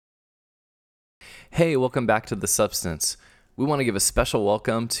Hey, welcome back to The Substance. We want to give a special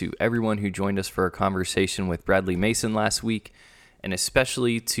welcome to everyone who joined us for a conversation with Bradley Mason last week, and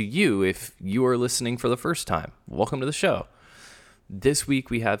especially to you if you are listening for the first time. Welcome to the show. This week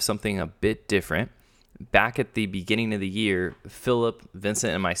we have something a bit different. Back at the beginning of the year, Philip,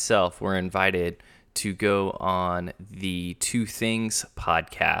 Vincent, and myself were invited to go on the Two Things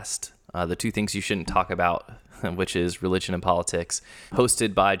podcast, the Two Things You Shouldn't Talk About, which is religion and politics,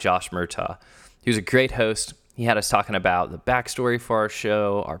 hosted by Josh Murtaugh. He was a great host. He had us talking about the backstory for our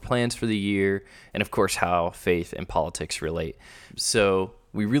show, our plans for the year, and of course, how faith and politics relate. So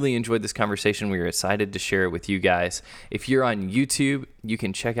we really enjoyed this conversation. We were excited to share it with you guys. If you're on YouTube, you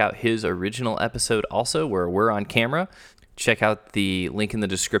can check out his original episode also, where we're on camera. Check out the link in the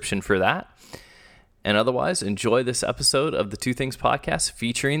description for that. And otherwise, enjoy this episode of the Two Things podcast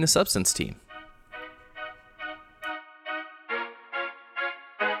featuring the Substance team.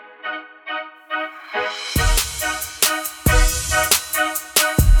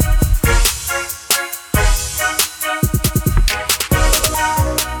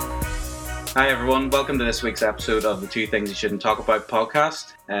 Hi everyone, welcome to this week's episode of the Two Things You Shouldn't Talk About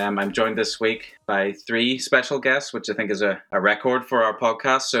podcast. I'm joined this week by three special guests, which I think is a record for our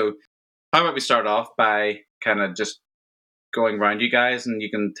podcast. So how about we start off by kind of just going around you guys, and you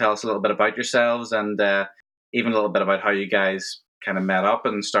can tell us a little bit about yourselves and even a little bit about how you guys kind of met up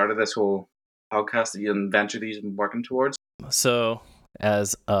and started this whole podcast that you venture that you've been working towards. So,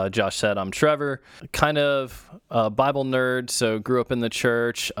 as Josh said, I'm Trevor, kind of a Bible nerd, so grew up in the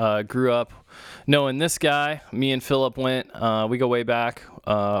church, grew up knowing this guy. Me and Philip went, we go way back.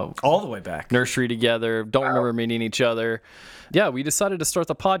 All the way back. Nursery together, don't remember meeting each other. Yeah, we decided to start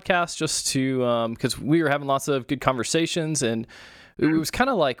the podcast just to, because we were having lots of good conversations, and it was kind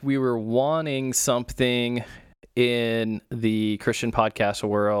of like we were wanting something in the Christian podcast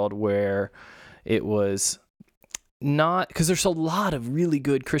world where it was not, because there's a lot of really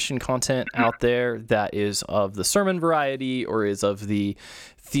good Christian content out there that is of the sermon variety or is of the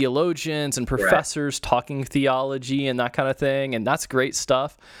theologians and professors talking theology and that kind of thing, and that's great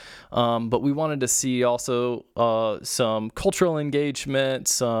stuff. But we wanted to see also some cultural engagement,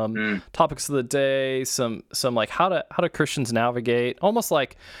 some topics of the day, some like how do Christians navigate? Almost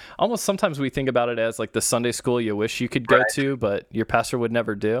sometimes we think about it as like the Sunday school you wish you could go to, but your pastor would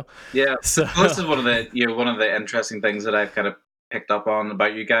never do. Yeah, so this is one of the interesting things that I've kind of picked up on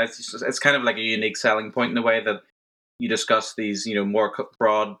about you guys. It's kind of like a unique selling point in the way that you discuss these, more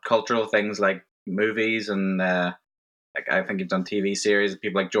broad cultural things like movies and like I think you've done TV series,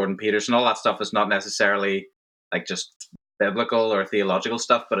 people like Jordan Peterson, all that stuff is not necessarily like just biblical or theological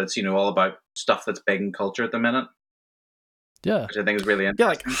stuff, but it's, all about stuff that's big in culture at the minute. Yeah. Which I think is really interesting. Yeah,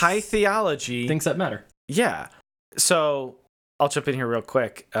 like high theology. Things that matter. Yeah. So I'll jump in here real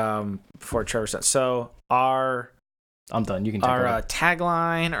quick before Trevor says. So I'm done. You can take our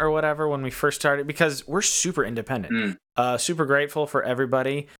tagline or whatever when we first started, because we're super independent. Super grateful for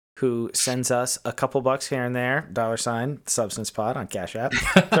everybody who sends us a couple bucks here and there, $ Substance Pod on Cash App.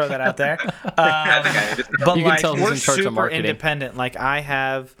 Throw that out there. But you can tell who's we're in charge of super marketing. independent. Like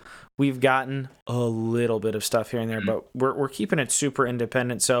we've gotten a little bit of stuff here and there, but we're keeping it super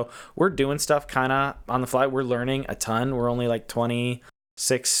independent. So we're doing stuff kind of on the fly. We're learning a ton. We're only like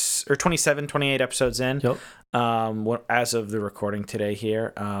 26 or 27, 28 episodes in. Yep. As of the recording today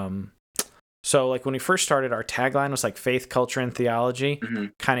here. So like when we first started, our tagline was like faith, culture, and theology,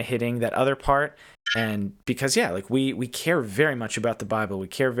 kind of hitting that other part. And because, like we care very much about the Bible. We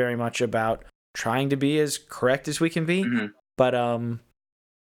care very much about trying to be as correct as we can be. But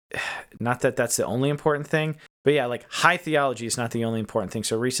not that that's the only important thing. But yeah, like high theology is not the only important thing.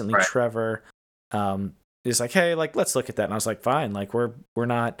 So recently Trevor is like, hey, like let's look at that. And I was like, fine. Like we're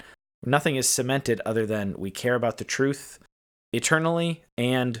not, nothing is cemented other than we care about the truth eternally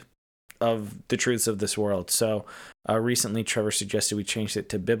and of the truths of this world. So recently Trevor suggested we changed it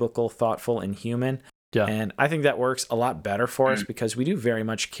to biblical, thoughtful, and human. Yeah. And I think that works a lot better for us because we do very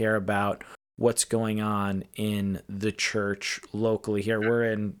much care about what's going on in the church locally here.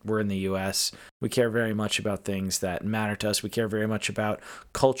 We're in the US. We care very much about things that matter to us. We care very much about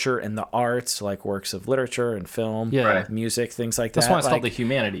culture and the arts, like works of literature and film, music, things like that. That's why it's called the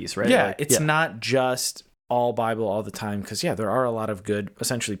humanities, right? Yeah, it's not just all Bible all the time, because there are a lot of good,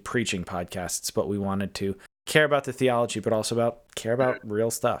 essentially preaching podcasts, but we wanted to care about the theology, but also care about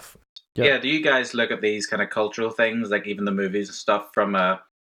real stuff. Yep. Yeah, do you guys look at these kind of cultural things, like even the movies and stuff, from a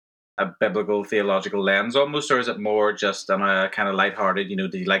biblical theological lens almost, or is it more just on a kind of lighthearted,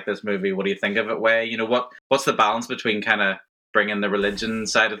 do you like this movie, what do you think of it way? What's the balance between kind of bringing the religion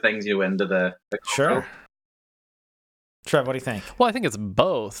side of things into the cultural? Sure. Trev, what do you think? Well, I think it's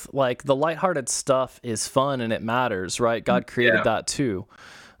both. Like the lighthearted stuff is fun and it matters, right? God created that too.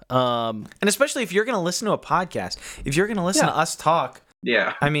 And especially if you're going to listen to a podcast, if you're going to listen to us talk,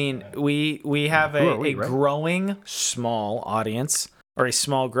 I mean, we have a growing small audience, or a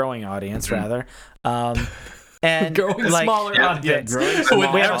small growing audience rather. And growing like, smaller audience. We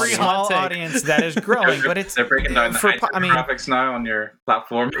have a small audience that is growing, but it's they're breaking down the graphics now on your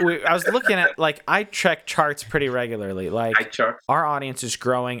platform. I was looking at, like, I check charts pretty regularly. Like, our audience is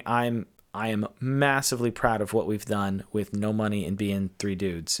growing. I am massively proud of what we've done with No Money and Being Three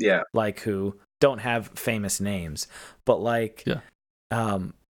Dudes. Yeah, like, who don't have famous names, but like,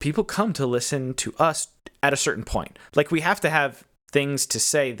 people come to listen to us at a certain point. Like, we have to have things to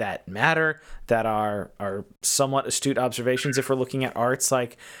say that matter, that are somewhat astute observations. If we're looking at arts,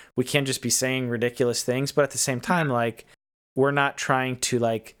 like, we can't just be saying ridiculous things, but at the same time, like, we're not trying to,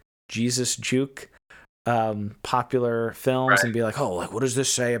 like, Jesus juke popular films and be like, oh, like, what does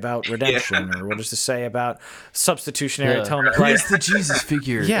this say about redemption, or what does this say about substitutionary atonement? Like, who's the Jesus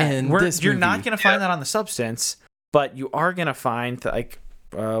figure? You're not going to find that on The Substance, but you are going to find, like,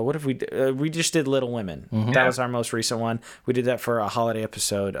 what if we just did Little Women? That was our most recent one. We did that for a holiday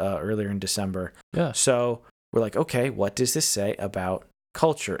episode earlier in December. So we're like, okay, what does this say about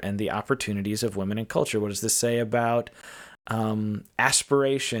culture and the opportunities of women in culture? What does this say about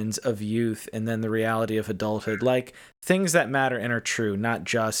aspirations of youth and then the reality of adulthood? Like, things that matter and are true, not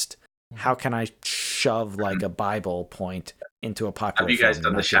just how can I shove, like, a Bible point into a popular film. Have you guys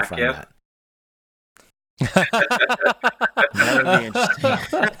done The Shack yet? That would be interesting.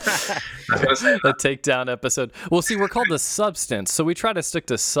 The takedown episode. Well, see, we're called The Substance, so we try to stick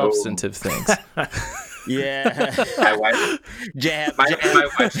to substantive things. Yeah. My wife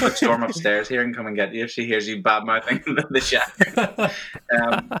would storm upstairs here and come and get you if she hears you bad mouthing The Shack.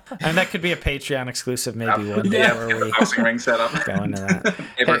 And that could be a Patreon exclusive, maybe one day where we housing ring set up. Go into that.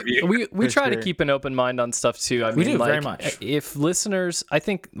 Hey, we try to keep an open mind on stuff too. I mean, we do, like, very much. If listeners, I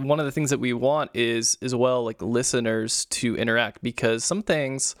think one of the things that we want is as well, like, listeners to interact, because some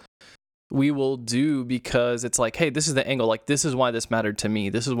things we will do because it's like, hey, this is the angle. Like, this is why this mattered to me.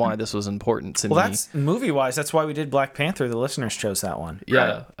 This is why this was important to me. Well, that's movie-wise. That's why we did Black Panther. The listeners chose that one.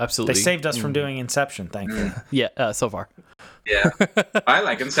 Yeah, absolutely. They saved us from doing Inception, thankfully. So far. Yeah, I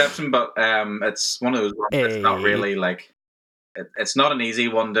like Inception, but it's one of those ones that's not really, like, it's not an easy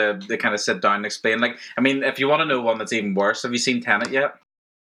one to kind of sit down and explain. Like, I mean, if you want to know one that's even worse, have you seen Tenet yet?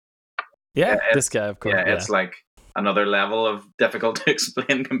 Yeah, this guy, of course. Yeah, it's like another level of difficult to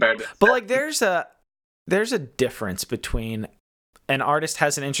explain compared to. But, like, there's a difference between an artist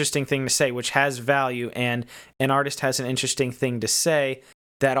has an interesting thing to say, which has value, and an artist has an interesting thing to say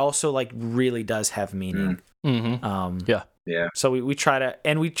that also, like, really does have meaning. Yeah. So we try to,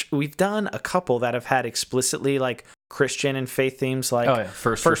 and we've done a couple that have had explicitly, like, Christian and faith themes, like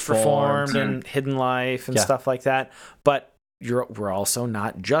First Reformed and Hidden Life and stuff like that. But we're also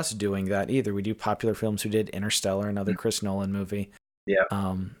not just doing that either. We do popular films. We did Interstellar, another Chris Nolan movie. Yeah.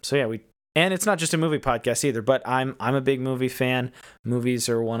 So yeah, and it's not just a movie podcast either, but I'm a big movie fan. Movies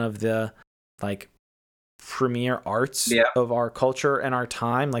are one of the, like, premier arts of our culture and our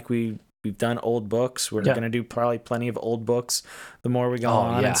time. Like, we've done old books. We're going to do probably plenty of old books the more we go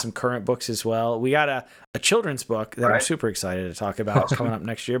on, and some current books as well. We got a children's book that I'm super excited to talk about coming up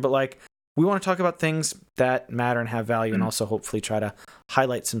next year. But, like, we want to talk about things that matter and have value, and also hopefully try to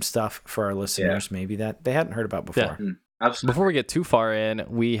highlight some stuff for our listeners maybe that they hadn't heard about before. Absolutely. Before we get too far in,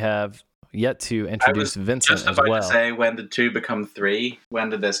 we have yet to introduce Vincent as well. I was just about to say, when did 2 become 3? When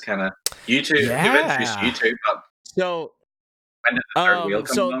did this kind of you introduced YouTube? So when did the third wheel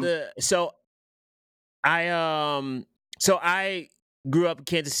come I grew up in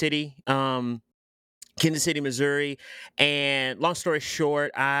Kansas City, Missouri, and long story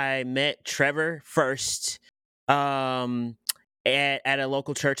short, I met Trevor first at a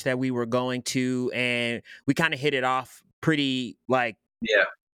local church that we were going to, and we kind of hit it off pretty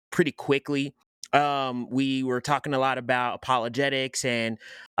quickly. We were talking a lot about apologetics and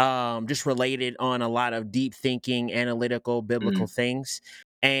just related on a lot of deep thinking, analytical, biblical things.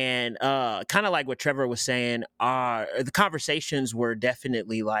 And kind of like what Trevor was saying, the conversations were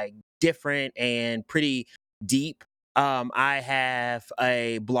definitely, like, different and pretty deep. I have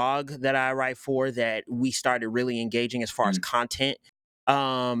a blog that I write for that we started really engaging as far as content.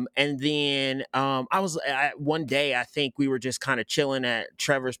 And then one day, I think we were just kind of chilling at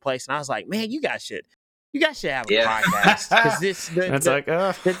Trevor's place, and I was like, man, you guys should have a podcast, because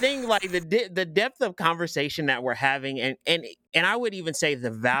the thing, like, the depth of conversation that we're having, and I would even say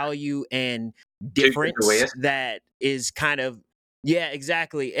the value and difference that is kind of Yeah,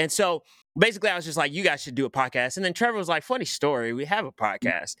 exactly. And so basically I was just like, you guys should do a podcast. And then Trevor was like, funny story, we have a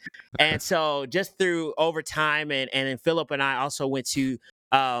podcast. And so just through over time, and then Philip and I also went to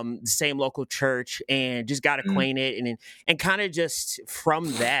the same local church and just got acquainted, and kind of just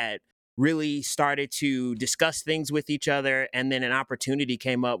from that really started to discuss things with each other. And then an opportunity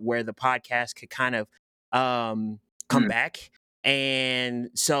came up where the podcast could kind of come back. And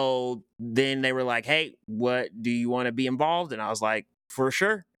so then they were like, hey, what do you want to be involved? And I was like, for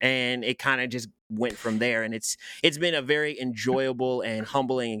sure. And it kind of just went from there. And it's been a very enjoyable and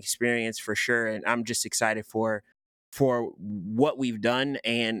humbling experience for sure. And I'm just excited for what we've done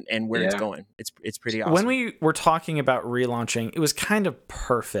and where it's going. It's pretty awesome. When we were talking about relaunching, it was kind of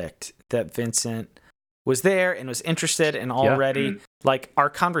perfect that Vincent was there and was interested, and already like our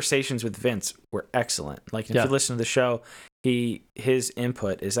conversations with Vince were excellent. Like if you listen to the show, his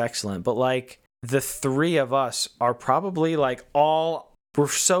input is excellent. But like the three of us are probably like we're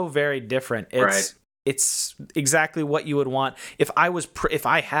so very different. It's exactly what you would want. If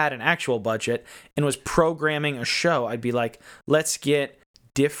I had an actual budget and was programming a show, I'd be like, let's get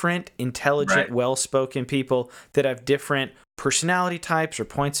different, intelligent, well-spoken people that have different personality types or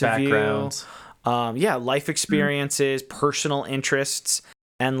points of view. Life experiences, personal interests,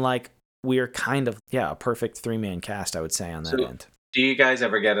 and like we are kind of a perfect 3-man cast, I would say, on that end. Do you guys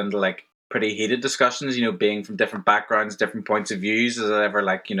ever get into like pretty heated discussions? You know, being from different backgrounds, different points of views. Is it ever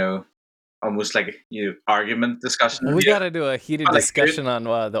like almost like argument discussion? Well, we got to do a heated discussion on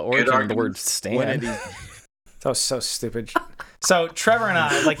the origin of the word stand. That was so stupid. So Trevor and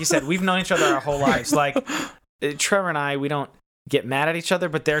I, like you said, we've known each other our whole lives. Like Trevor and I, we don't get mad at each other,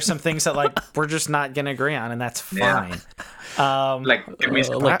 but there are some things that like we're just not gonna agree on, and that's fine. Like give me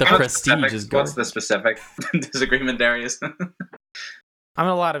like the prestige is good. What's the specific disagreement areas? I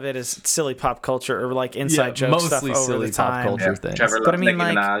mean, a lot of it is silly pop culture or like inside joke stuff over silly the time. Pop culture things. Trevor But I mean, Nicki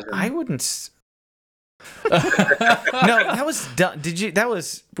like, Minaj and... I wouldn't. No, that was done.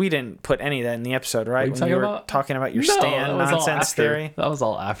 We didn't put any of that in the episode, right? When you were talking about your stand nonsense theory. That was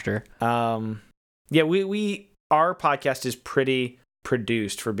all after. Our podcast is pretty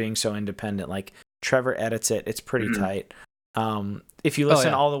produced for being so independent. Like Trevor edits it. It's pretty tight. If you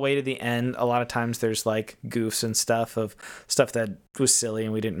listen all the way to the end, a lot of times there's like goofs and stuff that was silly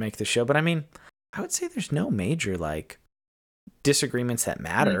and we didn't make the show. But I mean, I would say there's no major like disagreements that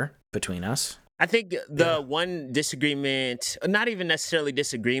matter between us. I think the one disagreement, not even necessarily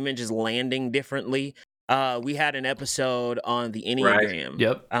disagreement, just landing differently. We had an episode on the Enneagram.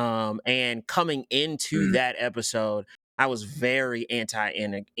 Yep. And coming into that episode, I was very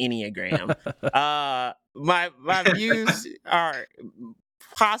anti-Enneagram. My views are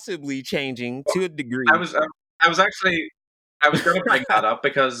possibly changing to a degree. I was going to bring that up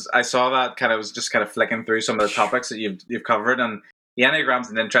because I saw that was just kind of flicking through some of the topics that you've covered, and the Enneagram's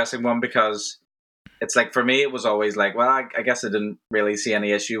an interesting one because it's like, for me, it was always like, well, I guess I didn't really see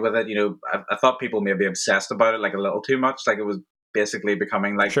any issue with it. You know, I thought people may be obsessed about it like a little too much. Like it was basically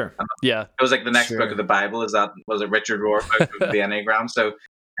becoming like, sure. It was like the next book of the Bible. Was it Richard Rohr book of the Enneagram? So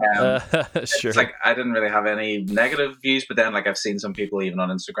it's like I didn't really have any negative views, but then like I've seen some people even on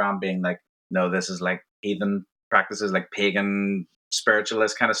Instagram being like, no, this is like heathen practices, like pagan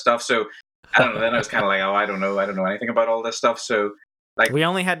spiritualist kind of stuff. So I don't know. Then I was kind of like, oh, I don't know anything about all this stuff. So like, we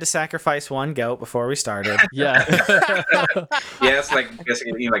only had to sacrifice one goat before we started. It's like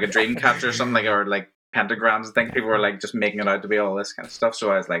basically like a dream catcher or something, like, or like pentagrams. I think people were like just making it out to be all this kind of stuff.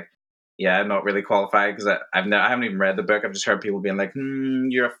 So I was like, I'm not really qualified because I haven't even read the book. I've just heard people being like,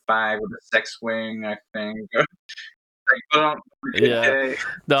 you're a 5 with a 6 wing, I think. No,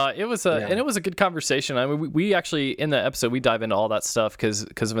 it was and it was a good conversation. I mean, we actually in the episode we dive into all that stuff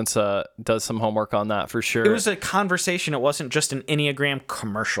because Vince does some homework on that for sure. It was a conversation. It wasn't just an Enneagram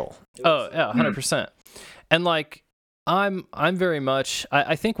commercial. 100%. And like I'm very much.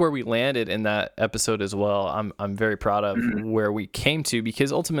 I think where we landed in that episode as well. I'm very proud of where we came to,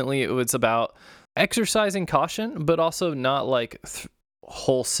 because ultimately it was about exercising caution, but also not like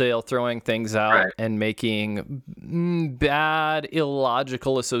wholesale throwing things out and making bad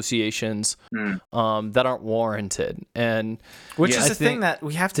illogical associations that aren't warranted, and which is the thing that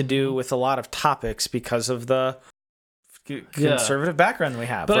we have to do with a lot of topics because of the conservative background we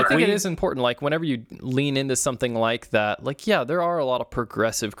have. But like, I think it is important, like whenever you lean into something like that, like there are a lot of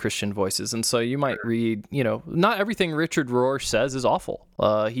progressive Christian voices, and so you might read, not everything Richard Rohr says is awful.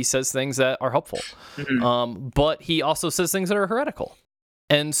 He says things that are helpful, but he also says things that are heretical.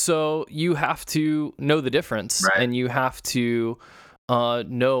 And so you have to know the difference, and you have to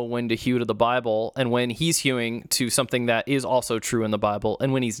know when to hew to the Bible and when he's hewing to something that is also true in the Bible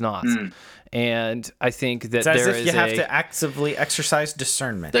and when he's not. And I think that it's as if you have to actively exercise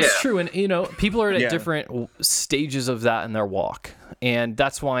discernment. That's true. And, people are at different stages of that in their walk. And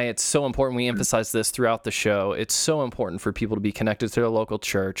that's why it's so important. We emphasize this throughout the show. It's so important for people to be connected to their local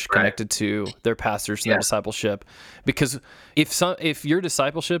church, connected to their pastors and their discipleship. Because if your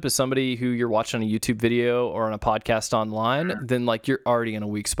discipleship is somebody who you're watching on a YouTube video or on a podcast online, then like you're already in a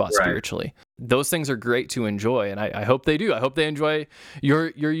weak spot spiritually. Those things are great to enjoy, and I hope they do. I hope they enjoy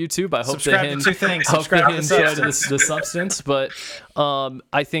your YouTube. I hope they enjoy the substance. But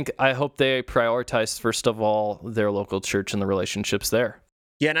I hope they prioritize first of all their local church and the relationships there.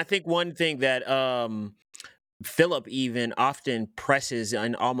 Yeah, and I think one thing that Philip even often presses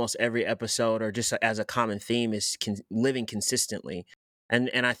in almost every episode, or just as a common theme, is living consistently. And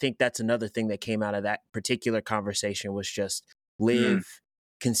I think that's another thing that came out of that particular conversation was just live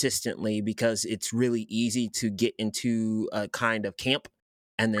consistently, because it's really easy to get into a kind of camp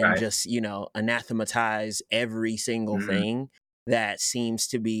and then just, anathematize every single thing that seems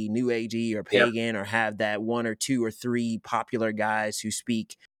to be new agey or pagan, or have that one or two or three popular guys who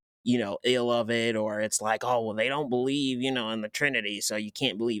speak, ill of it, or it's like, oh, well, they don't believe, in the Trinity, so you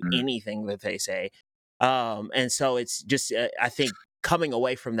can't believe anything that they say. And so it's just, I think coming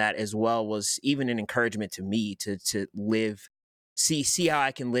away from that as well was even an encouragement to me to live, see how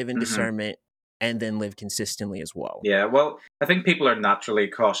I can live in discernment and then live consistently as well. Yeah, well, I think people are naturally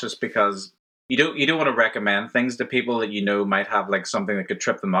cautious because you don't want to recommend things to people that might have like something that could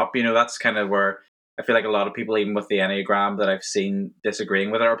trip them up. That's kind of where I feel like a lot of people, even with the Enneagram that I've seen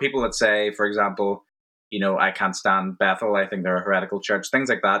disagreeing with it, or people that say, for example, I can't stand Bethel, I think they're a heretical church, things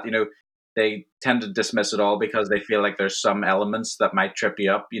like that. They tend to dismiss it all because they feel like there's some elements that might trip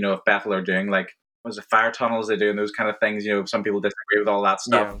you up. If Bethel are doing like, was it fire tunnels, they're doing those kind of things, some people disagree with all that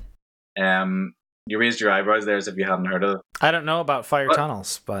stuff. You raised your eyebrows there as if you hadn't heard of it. I don't know about fire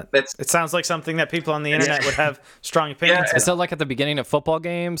tunnels, but it sounds like something that people on the internet would have strong opinions about. Is that like at the beginning of football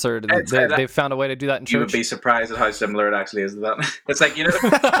games, or they found a way to do that in church? You would be surprised at how similar it actually is to that. It's like,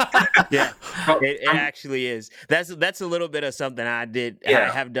 yeah, it actually is. That's a little bit of something I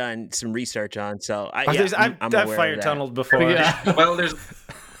have done some research on. So I've fire tunneled before. Well, there's...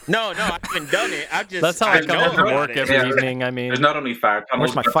 No, I haven't done it. That's how I come home from work every evening. I mean, there's not only fire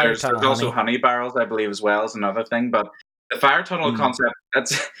tunnels, but there's also honey barrels, I believe, as well, is another thing. But the fire tunnel concept,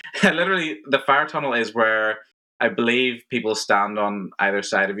 that's literally, the fire tunnel is where I believe people stand on either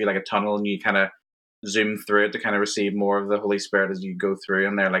side of you like a tunnel, and you kind of zoom through it to kind of receive more of the Holy Spirit as you go through.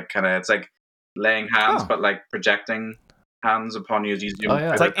 And they're like it's like laying hands, but like projecting hands upon you as you zoom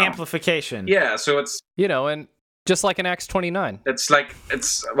through. It's like amplification. Yeah, so it's and just like in Acts 29.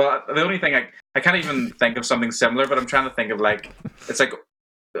 Well, the only thing I can't even think of something similar, but I'm trying to think of it's like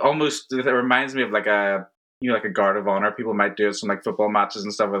almost, it reminds me of like a guard of honor. People might do it some like football matches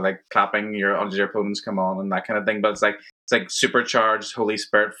and stuff with like clapping your opponents come on and that kind of thing. But it's like supercharged Holy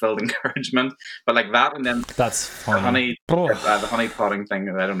Spirit filled encouragement. But like that, and then that's funny. The honey potting thing.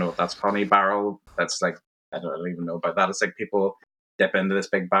 I don't know if that's honey barrel. That's like, I don't even know about that. It's like people dip into this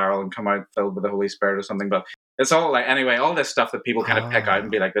big barrel and come out filled with the Holy Spirit or something. But it's all like, anyway, all this stuff that people kind of pick out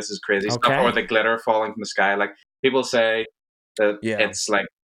and be like, this is crazy stuff, or the glitter falling from the sky. Like people say that it's like,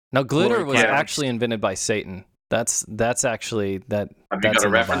 now glitter was actually invented by Satan. That's actually that. Have you got a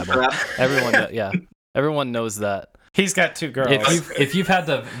reference for that? Everyone knows that. He's got two girls. If you've had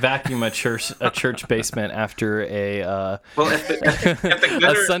to vacuum a church basement after a if the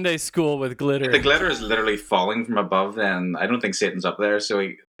glitter, a Sunday school with glitter, if the glitter is literally falling from above, then I don't think Satan's up there, so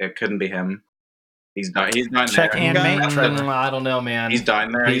it couldn't be him. He's down Check there. I don't know, man. He's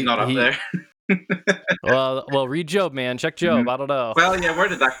down there. He's not up there. well, read Job, man. Check Job. I don't know. Well, yeah. Where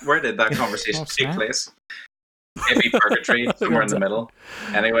did that conversation take place? Maybe purgatory, somewhere in the middle.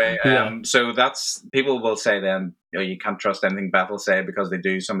 Anyway, so that's, people will say then, you can't trust anything Bethel say because they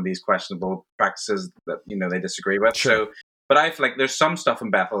do some of these questionable practices that they disagree with. Sure. So, but I feel like there's some stuff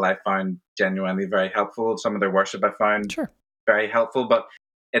in Bethel I found genuinely very helpful. Some of their worship I found very helpful, but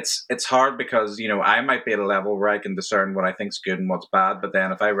it's hard because I might be at a level where I can discern what I think's good and what's bad. But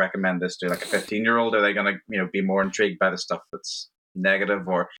then if I recommend this to like a 15-year-old, are they going to be more intrigued by the stuff that's negative,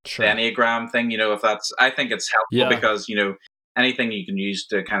 or the Enneagram thing? If that's, I think it's helpful because anything you can use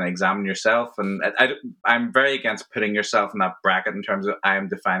to kind of examine yourself. And I'm very against putting yourself in that bracket in terms of I am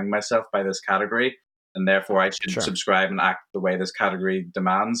defining myself by this category, and therefore I should subscribe and act the way this category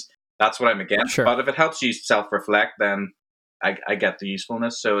demands. That's what I'm against. But if it helps you self-reflect, then I get the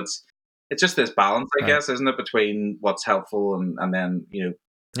usefulness. So it's just this balance, I guess, isn't it, between what's helpful and then being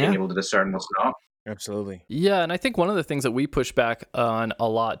able to discern what's not. Absolutely. Yeah, and I think one of the things that we push back on a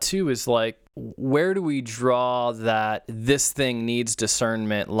lot too is like, where do we draw that this thing needs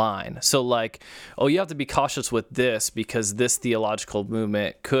discernment line? So like, oh, you have to be cautious with this because this theological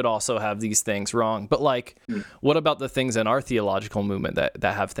movement could also have these things wrong. But like, what about the things in our theological movement that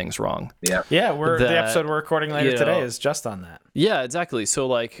have things wrong? Yeah. Yeah, the episode we're recording later today is just on that. Yeah, exactly. So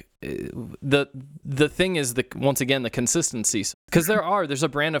like the thing is once again the consistency, because there's a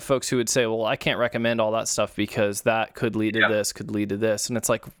brand of folks who would say, well, I can't recommend all that stuff because that could lead to this, could lead to this, and it's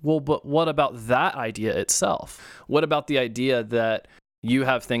like, well, but what about that idea itself? What about the idea that you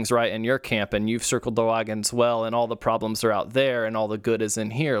have things right in your camp and you've circled the wagons well and all the problems are out there and all the good is in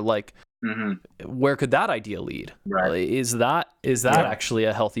here? Like, where could that idea lead? Right. Is that actually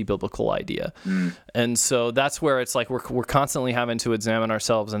a healthy biblical idea? And so that's where it's like we're constantly having to examine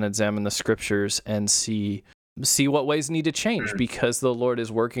ourselves and examine the scriptures and see what ways need to change because the Lord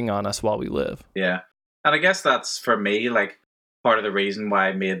is working on us while we live. Yeah. And I guess that's, for me, like, part of the reason why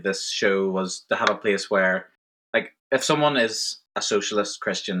I made this show was to have a place where, like, if someone is a socialist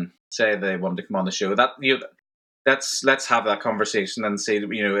Christian, say they want to come on the show, that let's have that conversation and see,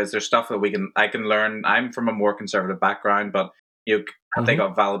 is there stuff that I can learn? I'm from a more conservative background, but have they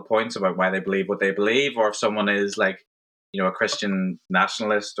got valid points about why they believe what they believe? Or if someone is like, a Christian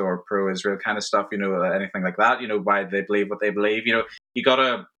nationalist or pro-Israel kind of stuff, anything like that, why they believe what they believe, you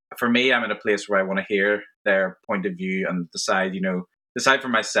gotta. For me, I'm in a place where I want to hear their point of view and decide for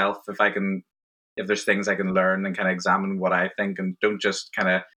myself if there's things I can learn and kind of examine what I think, and don't just kind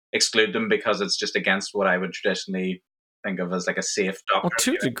of exclude them because it's just against what I would traditionally think of as like a safe doctrine. Well,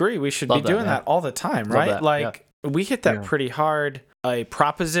 to a degree, we should be doing that all the time, right? Like, we hit that pretty hard. A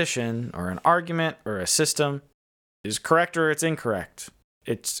proposition or an argument or a system is correct or it's incorrect.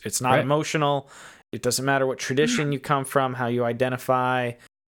 It's not emotional. It doesn't matter what tradition you come from, how you identify.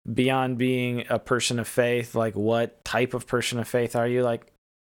 Beyond being a person of faith, like, what type of person of faith are you? Like,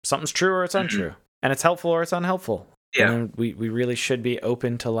 something's true or it's untrue, and it's helpful or it's unhelpful. Yeah. And we really should be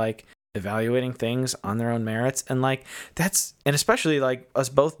open to like evaluating things on their own merits, and like and especially like us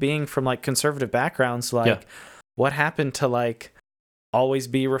both being from like conservative backgrounds, like what happened to like always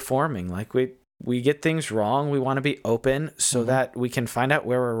be reforming? Like we get things wrong, we want to be open so that we can find out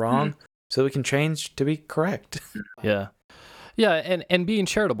where we're wrong, so we can change to be correct. Yeah, and being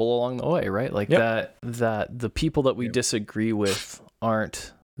charitable along the way, right? Like that the people that we disagree with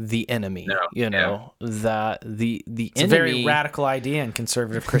aren't the enemy, that the it's enemy, a very radical idea in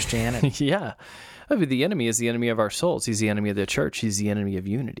conservative Christianity. Yeah. I mean, the enemy is the enemy of our souls. He's the enemy of the church. He's the enemy of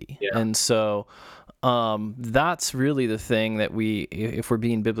unity. Yeah. And so that's really the thing that if we're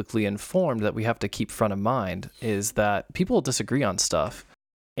being biblically informed, that we have to keep front of mind, is that people disagree on stuff,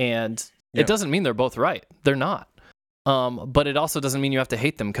 and it doesn't mean they're both right. They're not. But it also doesn't mean you have to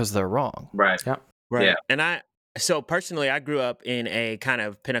hate them because they're wrong. Right. Yeah. Right. Yeah. And so personally, I grew up in a kind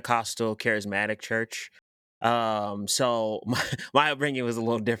of Pentecostal charismatic church. So my upbringing was a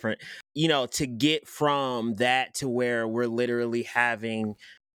little different, to get from that to where we're literally having,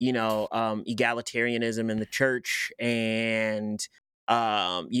 egalitarianism in the church and,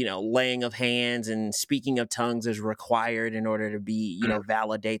 laying of hands and speaking of tongues is required in order to be,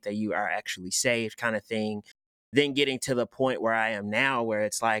 validate that you are actually saved, kind of thing. Then getting to the point where I am now, where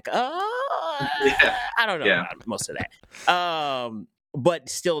it's like, I don't know about most of that. But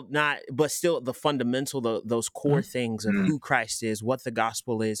still the fundamental, those core things of who Christ is, what the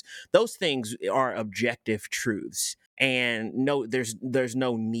gospel is, those things are objective truths. And no, there's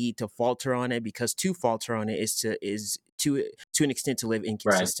no need to falter on it, because to falter on it is to an extent to live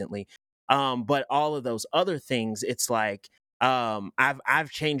inconsistently. Right. But all of those other things, it's like,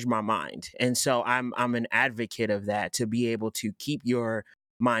 I've changed my mind, and so I'm an advocate of that, to be able to keep your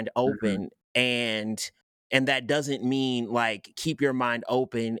mind open, and that doesn't mean like keep your mind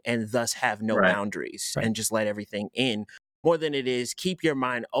open and thus have no boundaries and just let everything in. More than it is keep your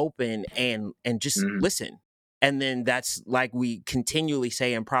mind open and just listen. And then that's like we continually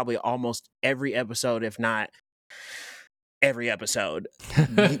say in probably almost every episode, if not every episode,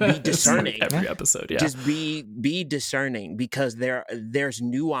 be discerning. Every episode, yeah. Just be discerning, because there's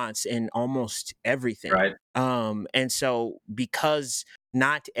nuance in almost everything. Right. And so because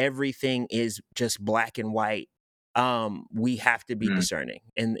not everything is just black and white, we have to be discerning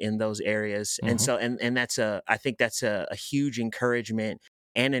in those areas. And so and that's I think that's a huge encouragement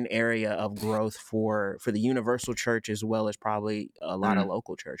and an area of growth for the universal church, as well as probably a lot of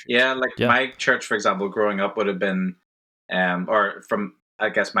local churches. Yeah, my church, for example, growing up would have been or from, I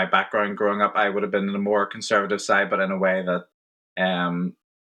guess, my background growing up, I would have been in a more conservative side, but in a way that,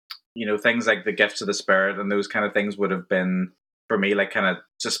 things like the gifts of the Spirit and those kind of things would have been for me like kind of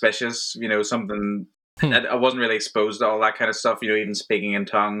suspicious, something that I wasn't really exposed to all that kind of stuff, even speaking in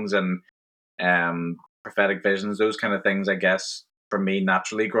tongues and prophetic visions, those kind of things. I guess for me,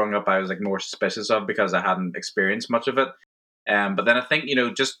 naturally growing up, I was like more suspicious of because I hadn't experienced much of it. But then I think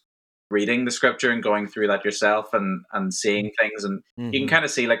just reading the scripture and going through that yourself and seeing things, and you can kind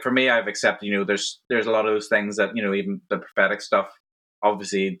of see, like for me, I've accepted there's a lot of those things that even the prophetic stuff,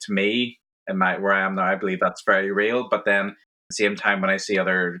 obviously to me and where I am now, I believe that's very real. But then at the same time, when I see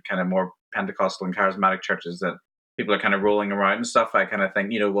other kind of more Pentecostal and charismatic churches that people are kind of rolling around and stuff, I kind of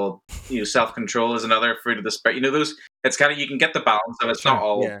think, self-control is another fruit of the spirit. Those, it's kind of, you can get the balance of it. It's not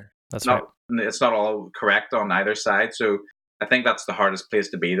all, that's right. It's not all correct on either side. So I think that's the hardest place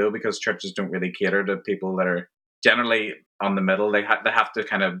to be, though, because churches don't really cater to people that are generally on the middle. They have to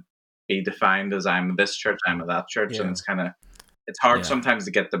kind of be defined as I'm this church, I'm that church, and it's hard sometimes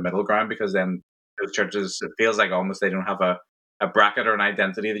to get the middle ground, because then those churches, it feels like almost they don't have a bracket or an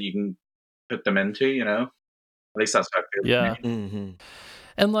identity that you can put them into. At least that's how I feel. Yeah.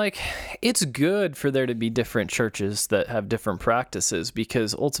 And like, it's good for there to be different churches that have different practices,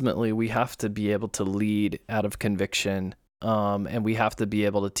 because ultimately we have to be able to lead out of conviction. And we have to be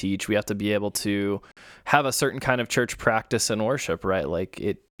able to teach. We have to be able to have a certain kind of church practice and worship, right?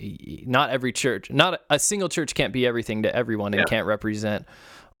 Like not every church, not a single church can't be everything to everyone and can't represent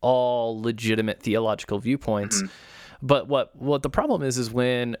all legitimate theological viewpoints. But what the problem is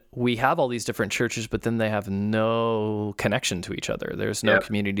when we have all these different churches, but then they have no connection to each other. There's no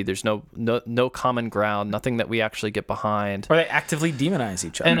community. There's no common ground. Nothing that we actually get behind. Or they actively demonize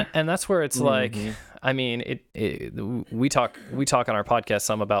each other. And that's where it's like, I mean, we talk on our podcast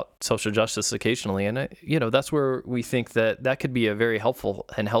some about social justice occasionally, and that's where we think that could be a very helpful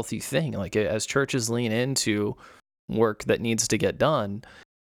and healthy thing. Like, as churches lean into work that needs to get done,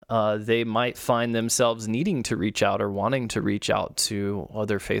 they might find themselves needing to reach out or wanting to reach out to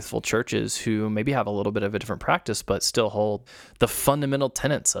other faithful churches who maybe have a little bit of a different practice, but still hold the fundamental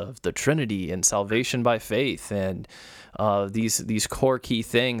tenets of the Trinity and salvation by faith and these core key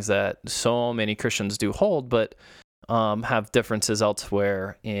things that so many Christians do hold, but have differences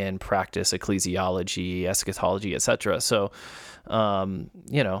elsewhere in practice, ecclesiology, eschatology, etc. So,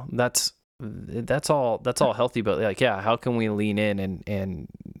 that's all healthy, but like, how can we lean in and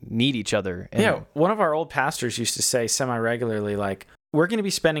need each other? And one of our old pastors used to say semi-regularly, like, we're going to be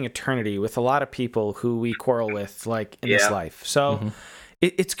spending eternity with a lot of people who we quarrel with, like, in this life. So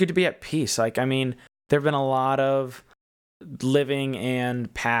it's good to be at peace. Like, I mean, there have been a lot of living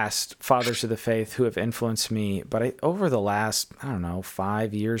and past fathers of the faith who have influenced me, but over the last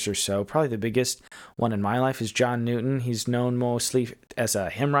 5 years or so, probably the biggest one in my life is John Newton. He's known mostly as a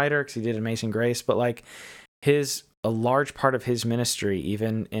hymn writer because he did Amazing Grace, but like a large part of his ministry,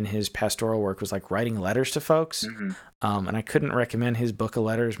 even in his pastoral work, was like writing letters to folks. And I couldn't recommend his book of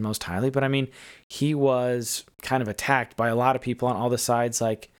letters most highly, but I mean, he was kind of attacked by a lot of people on all the sides.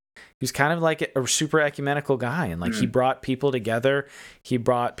 Like, he was kind of like a super ecumenical guy, and like he brought people together. He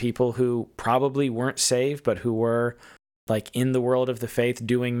brought people who probably weren't saved, but who were like in the world of the faith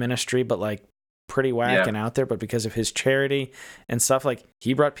doing ministry, but like pretty whack and out there. But because of his charity and stuff, like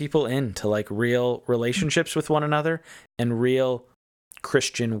he brought people into like real relationships with one another and real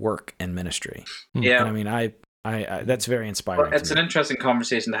Christian work and ministry. Yeah, and I mean, I that's very inspiring. Well, it's an interesting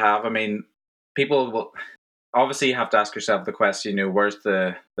conversation to have. I mean, people will. Obviously, you have to ask yourself the question, where's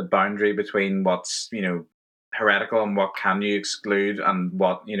the boundary between what's, heretical and what can you exclude, and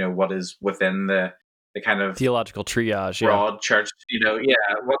what, what is within the kind of theological triage, broad church,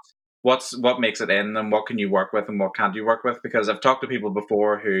 what makes it in, and what can you work with and what can't you work with? Because I've talked to people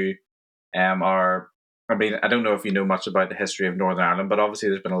before who are, I mean, I don't know if you know much about the history of Northern Ireland, but obviously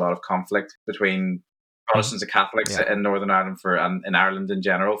there's been a lot of conflict between Protestants and Catholics in Northern Ireland and in Ireland in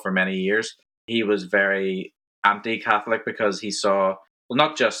general for many years. He was very anti-Catholic because he saw, well,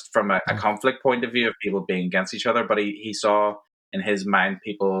 not just from a conflict point of view of people being against each other, but he saw in his mind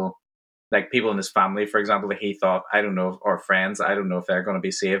people in his family, for example, that he thought, I don't know, or friends, I don't know if they're going to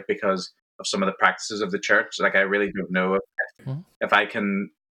be saved because of some of the practices of the church. Like, I really don't know if I can,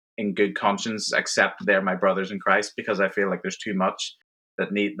 in good conscience, accept they're my brothers in Christ, because I feel like there's too much that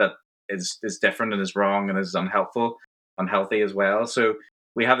is different and is wrong and is unhealthy as well. So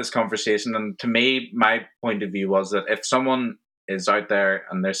we had this conversation, and to me, my point of view was that if someone is out there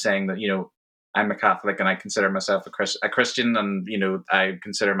and they're saying that, I'm a Catholic and I consider myself a Christian, and, I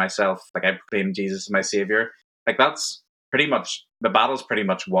consider myself, like, I proclaim Jesus as my savior, like, that's pretty much, the battle's pretty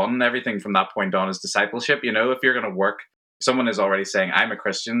much won. Everything from that point on is discipleship. If you're going to work, someone is already saying, I'm a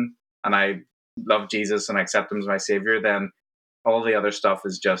Christian and I love Jesus and I accept him as my savior, then all the other stuff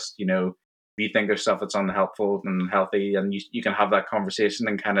is just, if you think there's stuff that's unhelpful and unhealthy, and you can have that conversation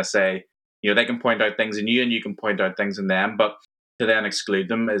and kind of say, they can point out things in you and you can point out things in them, but to then exclude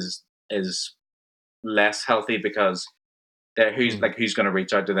them is less healthy, because who's going to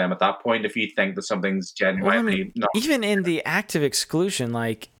reach out to them at that point if you think that something's genuinely not. Even in the act of exclusion,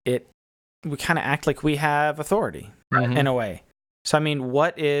 we kind of act like we have authority in a way. So, I mean,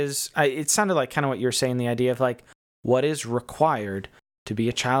 it sounded like kind of what you're saying, the idea of like, what is required to be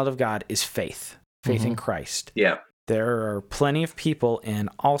a child of God is faith in Christ. Yeah. There are plenty of people in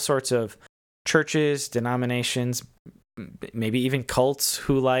all sorts of churches, denominations, maybe even cults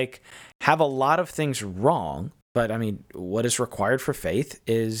who have a lot of things wrong. But I mean, what is required for faith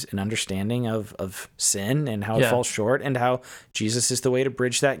is an understanding of sin and how it falls short, and how Jesus is the way to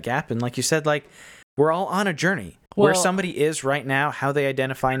bridge that gap. And like you said, we're all on a journey. Where somebody is right now, how they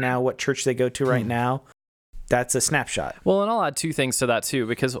identify now, what church they go to right now, that's a snapshot. Well, and I'll add two things to that too,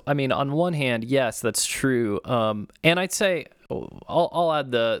 because I mean, on one hand, yes, that's true. And I'd say I'll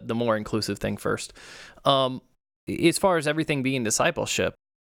add the more inclusive thing first. As far as everything being discipleship,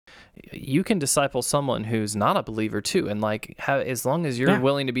 you can disciple someone who's not a believer too, and as long as you're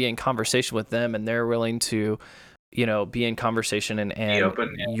willing to be in conversation with them and they're willing to be in conversation and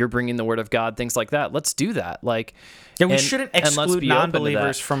open, you're bringing the word of God, things like that, let's do that. We shouldn't exclude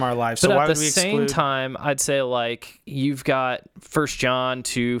non-believers from our lives. But so why at would the we same time, I'd say you've got 1 John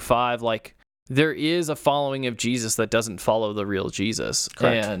 2:5, there is a following of Jesus that doesn't follow the real Jesus.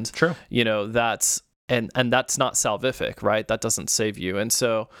 Correct. And true. That's and that's not salvific, right? That doesn't save you. And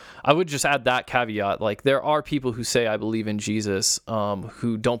so I would just add that caveat. There are people who say, I believe in Jesus,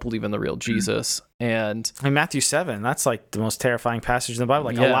 who don't believe in the real Jesus. And in Matthew 7, that's the most terrifying passage in the Bible.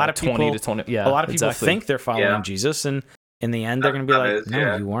 A lot of people, 20 to 20, a lot of people think they're following Jesus, and in the end, they're going to be like,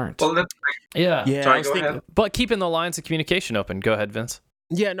 no, you weren't. Well, Sorry, go ahead. But keeping the lines of communication open. Go ahead, Vince.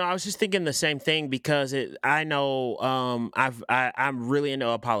 Yeah, no, I was just thinking the same thing, because I know I'm really into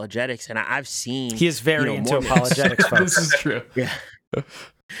apologetics, and I've seen he is very into Mormons. Apologetics, folks. This is true. Yeah.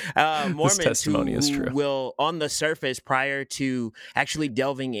 Mormons testimony is true. will, on the surface, prior to actually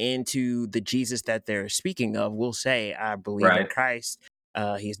delving into the Jesus that they're speaking of, will say, I believe in Christ,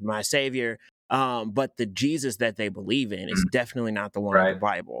 he's my savior. But the Jesus that they believe in is definitely not the one of the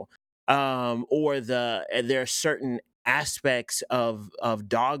Bible. Or there are certain aspects of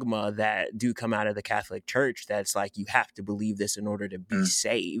dogma that do come out of the Catholic Church that's you have to believe this in order to be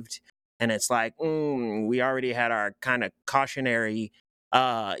saved. And it's we already had our kind of cautionary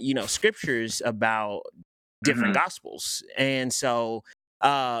scriptures about different gospels. And so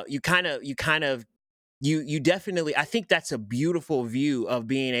you definitely, I think that's a beautiful view of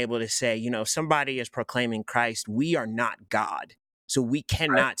being able to say, somebody is proclaiming Christ. We are not God. So we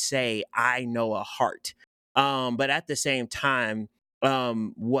cannot say, I know a heart. But at the same time,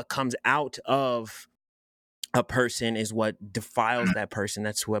 what comes out of a person is what defiles that person.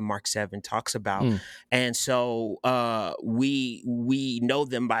 That's what Mark 7 talks about. And so we know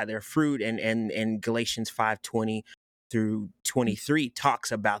them by their fruit, and Galatians 5:20 through 23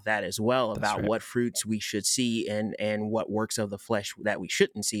 talks about that as well, about what fruits we should see and what works of the flesh that we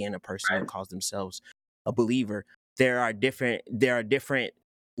shouldn't see in a person who calls themselves a believer. There are different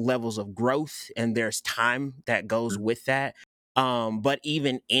levels of growth, and there's time that goes with that. But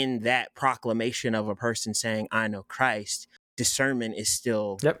even in that proclamation of a person saying, I know Christ, discernment is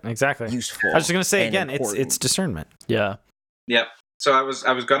still useful. I was just going to say again, it's discernment. Yeah. Yep. So I was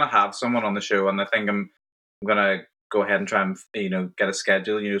going to have someone on the show, and I think I'm going to go ahead and try and get a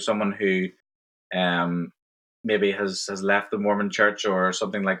schedule. Someone who maybe has left the Mormon Church or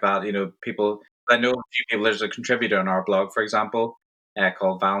something like that. People. I know a few people. There's a contributor on our blog, for example,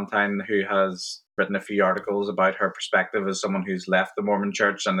 called Valentine, who has written a few articles about her perspective as someone who's left the Mormon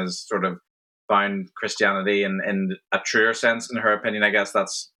Church and has sort of found Christianity in a truer sense. In her opinion, I guess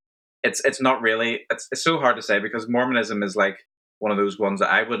it's not really. It's so hard to say, because Mormonism is one of those ones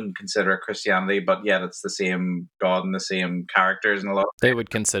that I wouldn't consider Christianity, but yet it's the same God and the same characters and a lot. They would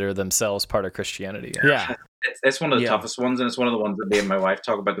consider themselves part of Christianity. Yeah. It's one of the toughest ones, and it's one of the ones that me and my wife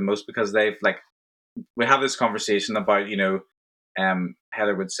talk about the most, because they've we have this conversation about,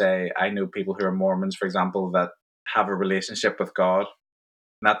 Heather would say, I know people who are Mormons, for example, that have a relationship with God.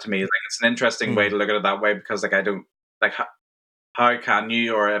 And that to me is it's an interesting way to look at it that way, because I don't how can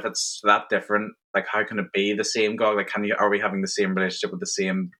you, or if it's that different, how can it be the same God? Are we having the same relationship with the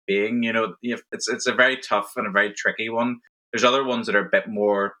same being? It's a very tough and a very tricky one. There's other ones that are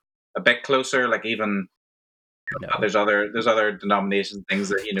a bit closer, even. No. There's other denominations, things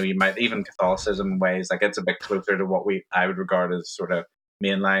that you might, even Catholicism in ways, it's a bit closer to what I would regard as sort of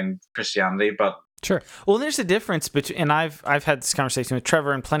mainline Christianity. But Sure. Well, there's a difference between, and I've had this conversation with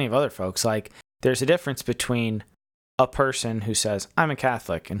Trevor and plenty of other folks. Like, there's a difference between a person who says I'm a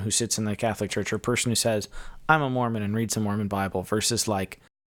Catholic and who sits in the Catholic Church, or a person who says I'm a Mormon and reads the Mormon Bible, versus like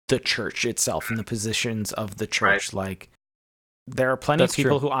the church itself and the positions of the church. Right. Like, there are plenty That's of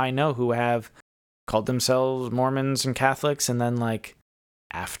people true. who I know who have called themselves Mormons and Catholics, and then like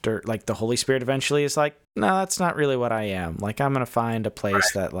after, like, the Holy Spirit eventually is like, no, that's not really what I am. Like, I'm gonna find a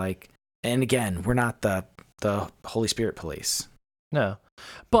place that, like, and again, we're not the Holy Spirit police. No.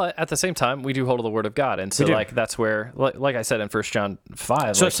 But at the same time, we do hold to the word of God. And so, like, that's where, like I said in 1 John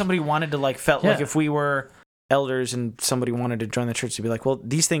 5. So like, if somebody wanted to, like, felt like if we were elders and somebody wanted to join the church, to be like, well,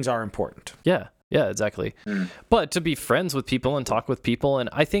 these things are important. Yeah, exactly. But to be friends with people and talk with people. And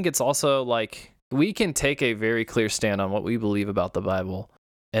I think it's also like we can take a very clear stand on what we believe about the Bible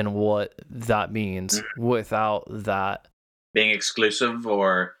and what that means without that being exclusive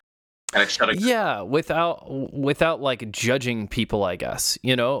or without like judging people, I guess,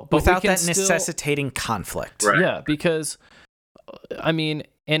 you know, but without that necessitating conflict. Right. Yeah, because I mean,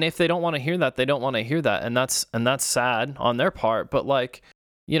 and if they don't want to hear that, they don't want to hear that, and that's sad on their part. But like,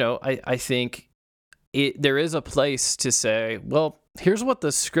 you know, I think there is a place to say, well, here's what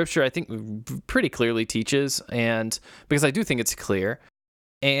the scripture I think pretty clearly teaches, and because I do think it's clear,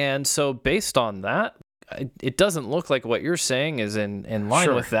 and so based on that, it doesn't look like what you're saying is in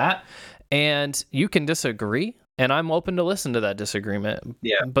line with that, and you can disagree, and I'm open to listen to that disagreement.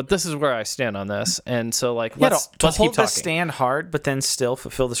 Yeah. But this is where I stand on this, and so like let's keep hold talking. the stand hard, but then still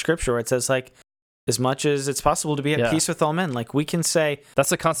fulfill the scripture where it says, like, as much as it's possible to be at peace with all men. Like, we can say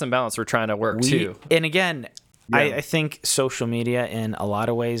that's a constant balance we're trying to work too. And again, I think social media in a lot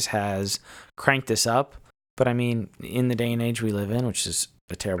of ways has cranked this up. But I mean, in the day and age we live in, which is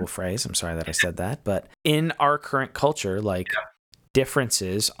a terrible phrase, I'm sorry that I said that, but in our current culture, like,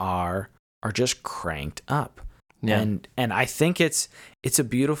 differences are just cranked up. Yeah. And I think it's a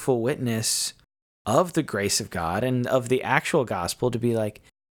beautiful witness of the grace of God and of the actual gospel to be like,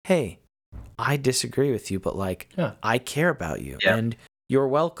 hey, I disagree with you, but like, I care about you, and you're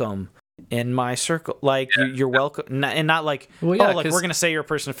welcome in my circle. Like, you're welcome, and not like, like, we're gonna say you're a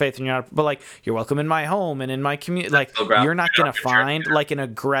person of faith and you're not, but like, you're welcome in my home and in my community. Like, you're not gonna find like an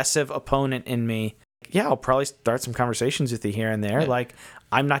aggressive opponent in me. Yeah, I'll probably start some conversations with you here and there. Like,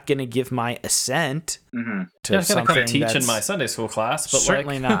 I'm not gonna give my assent to something come teach in my Sunday school class, but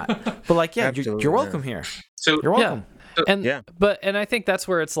certainly like... not. But like, you're welcome here. So you're welcome. And I think that's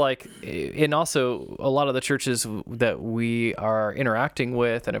where it's like, and also a lot of the churches that we are interacting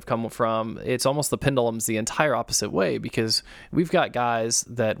with and have come from, it's almost the pendulum's the entire opposite way, because we've got guys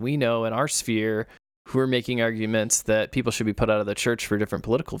that we know in our sphere who are making arguments that people should be put out of the church for different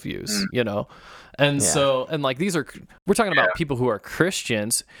political views, you know? And so, and like, we're talking about people who are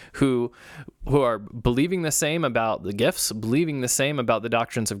Christians who are believing the same about the gifts, believing the same about the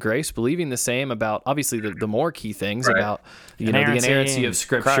doctrines of grace, believing the same about obviously the more key things about, you know, the inerrancy of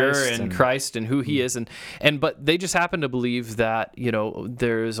scripture and Christ and who he is. But they just happen to believe that, you know,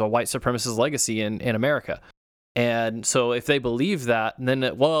 there's a white supremacist legacy in America. And so if they believe that,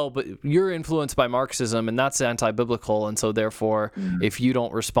 then, but you're influenced by Marxism and that's anti-biblical. And so therefore, if you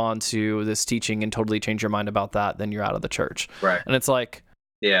don't respond to this teaching and totally change your mind about that, then you're out of the church. Right. And it's like,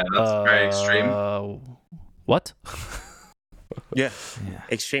 that's very extreme. What?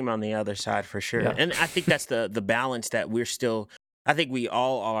 Extreme on the other side for sure. Yeah. And I think that's the balance that I think we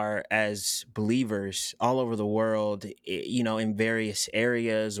all are as believers all over the world, you know, in various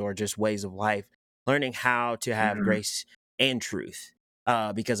areas or just ways of life, learning how to have grace and truth,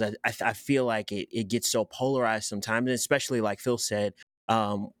 because I feel like it gets so polarized sometimes, and especially like Phil said,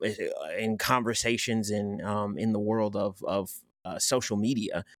 in conversations in the world of social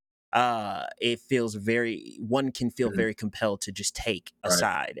media, it feels one can feel very compelled to just take a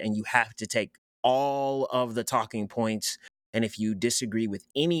side, and you have to take all of the talking points. And if you disagree with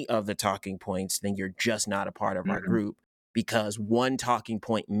any of the talking points, then you're just not a part of our group. Because one talking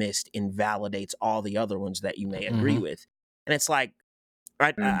point missed invalidates all the other ones that you may agree with. And it's like,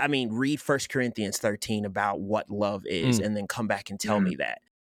 I mean, read 1 Corinthians 13 about what love is and then come back and tell me that.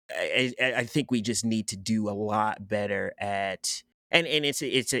 I think we just need to do a lot better at, and it's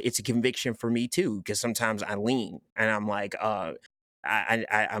a conviction for me too, because sometimes I lean and I'm like,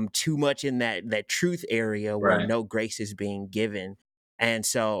 I'm too much in that truth area where no grace is being given. And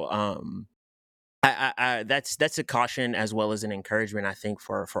so, that's a caution as well as an encouragement, I think,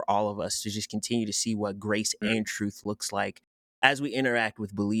 for all of us to just continue to see what grace and truth looks like as we interact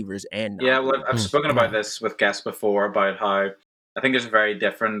with believers and non-believers. Yeah, well, I've spoken about this with guests before about how I think there's a very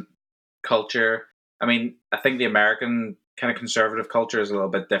different culture. I mean, I think the American kind of conservative culture is a little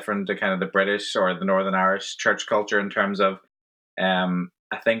bit different to kind of the British or the Northern Irish church culture in terms of,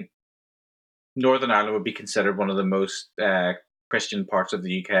 I think Northern Ireland would be considered one of the most Christian parts of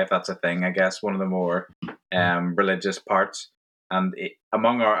the UK, if that's a thing. I guess one of the more religious parts, and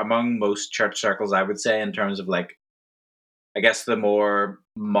among most church circles, I would say, in terms of like, I guess the more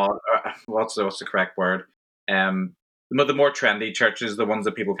what's the correct word? The more trendy churches, the ones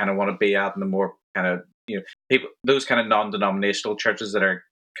that people kind of want to be at, and the more kind of people, those kind of non-denominational churches that are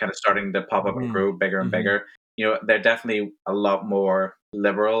kind of starting to pop up and grow bigger and bigger. They're definitely a lot more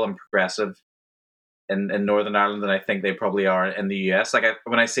liberal and progressive in Northern Ireland than I think they probably are in the US. Like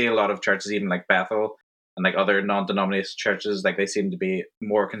when I see a lot of churches, even like Bethel and like other non-denominational churches, like they seem to be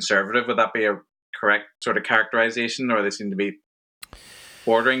more conservative. Would that be a correct sort of characterization, or they seem to be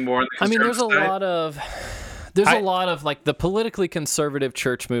bordering more on the conservative side? There's a lot of like the politically conservative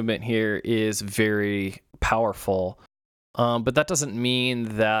church movement here is very powerful, but that doesn't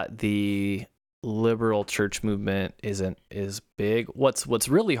mean that the liberal church movement isn't as big. What's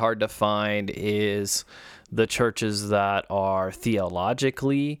really hard to find is the churches that are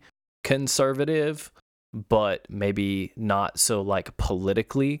theologically conservative, but maybe not so like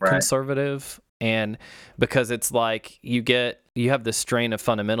politically conservative. And because it's like you have this strain of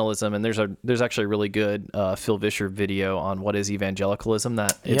fundamentalism, and there's actually a really good Phil Vischer video on what is evangelicalism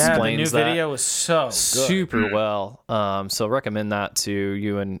that explains the new video was so good. Super well. So recommend that to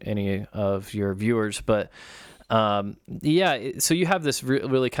you and any of your viewers. But so you have this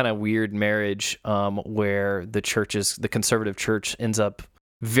really kind of weird marriage where the conservative church ends up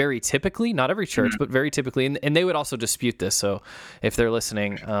very typically, not every church, but very typically, and they would also dispute this. So if they're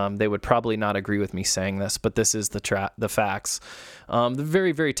listening, they would probably not agree with me saying this, but this is the facts. They're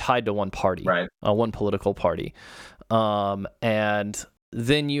very, very tied to one party, one political party. And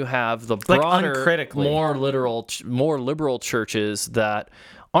then you have the broader, more liberal churches that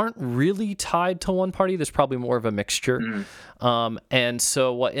aren't really tied to one party. There's probably more of a mixture. And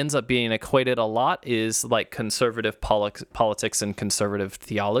so what ends up being equated a lot is like conservative politics and conservative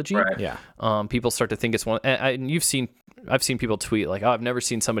theology. People start to think it's one, and I've seen people tweet like, oh, I've never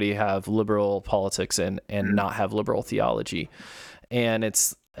seen somebody have liberal politics and not have liberal theology. And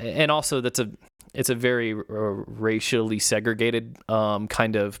it's a very racially segregated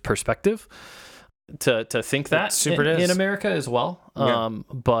kind of perspective to think that in America as well.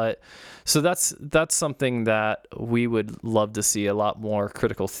 But so that's something that we would love to see, a lot more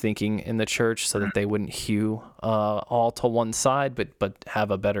critical thinking in the church, so that they wouldn't hew all to one side, but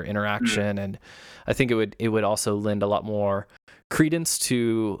have a better interaction. And I think it would also lend a lot more credence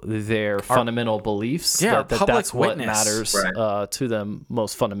to their fundamental beliefs. That's what matters to them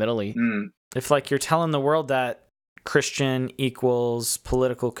most fundamentally. If like you're telling the world that Christian equals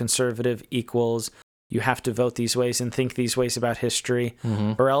political conservative equals you have to vote these ways and think these ways about history,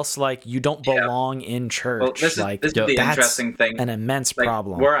 or else like you don't belong in church. Well, this is the interesting thing. An immense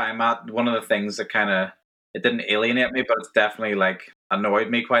problem. Where I'm at, one of the things that kind of, it didn't alienate me, but it's definitely like annoyed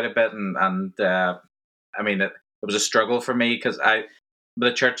me quite a bit, and I mean it was a struggle for me because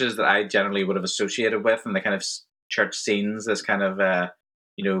the churches that I generally would have associated with and the kind of church scenes, this kind of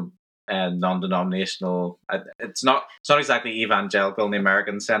non-denominational. It's not exactly evangelical in the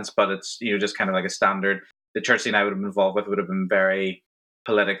American sense, but it's just kind of like a standard. The church scene I would have been involved with would have been very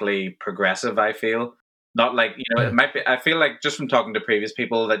politically progressive. I feel not like it might be. I feel like just from talking to previous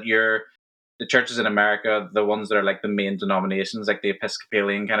people that the churches in America, the ones that are like the main denominations, like the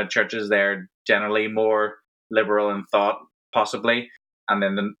Episcopalian kind of churches, they're generally more liberal in thought, possibly. And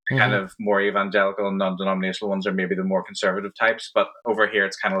then the kind of more evangelical and non-denominational ones are maybe the more conservative types. But over here,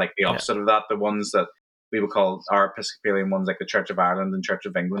 it's kind of like the opposite of that. The ones that we would call our Episcopalian ones, like the Church of Ireland and Church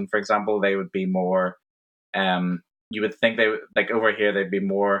of England, for example, they would be more, you would think like over here, they'd be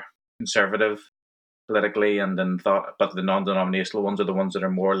more conservative politically and in thought, but the non-denominational ones are the ones that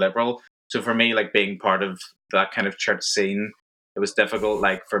are more liberal. So for me, like being part of that kind of church scene, it was difficult,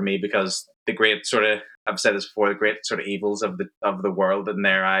 like for me, because the great sort of, I've said this before, the great sort of evils of the world in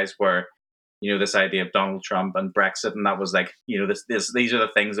their eyes were, this idea of Donald Trump and Brexit, and that was like, these are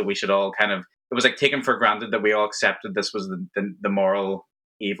the things that we should all kind of, it was like taken for granted that we all accepted this was the moral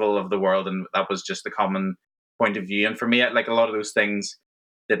evil of the world, and that was just the common point of view. And for me, like a lot of those things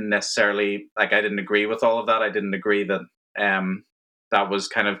didn't necessarily, like I didn't agree with all of that. I didn't agree that that was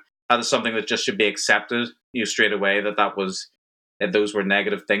kind of, that is something that just should be accepted, straight away, that was, those were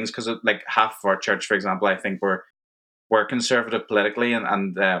negative things, because like half of our church, for example, I think we're conservative politically,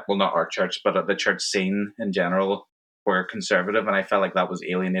 and well, not our church, but the church scene in general were conservative, and I felt like that was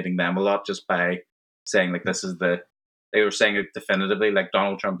alienating them a lot, just by saying like this is the they were saying it definitively, like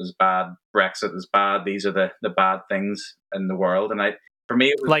Donald Trump is bad, Brexit is bad, these are the bad things in the world. And for me,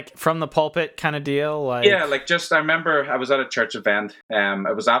 it was, like from the pulpit kind of deal. Like, yeah, like just I remember I was at a church event.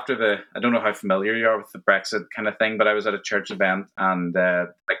 It was after I don't know how familiar you are with the Brexit kind of thing, but I was at a church event, and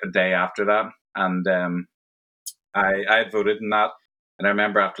like the day after that, and I had voted in that, and I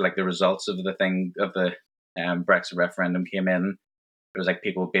remember after like the results of the Brexit referendum came in, there was like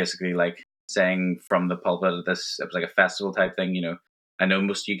people basically like saying from the pulpit of this, it was like a festival type thing, you know. I know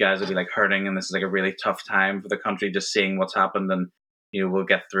most of you guys will be like hurting, and this is like a really tough time for the country, just seeing what's happened, and you know we'll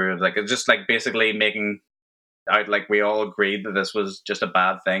get through it. Like it's just like basically making out like we all agreed that this was just a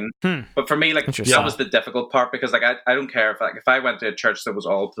bad thing. But for me, like that was the difficult part, because like I don't care if I went to a church that was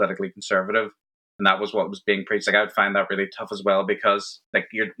all politically conservative and that was what was being preached, like I would find that really tough as well, because like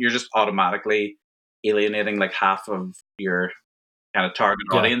you're just automatically alienating like half of your kind of target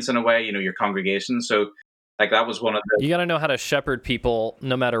audience in a way, you know, your congregation. So like that was one of the, you got to know how to shepherd people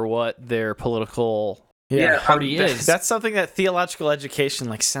no matter what their political party is. That's something that theological education,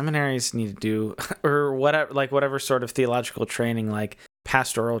 like seminaries, need to do, or whatever, like whatever sort of theological training, like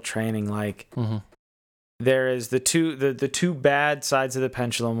pastoral training. Like there is the two bad sides of the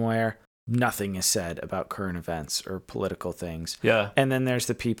pendulum where nothing is said about current events or political things. Yeah, and then there's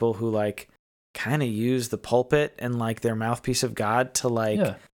the people who like kind of use the pulpit and like their mouthpiece of God to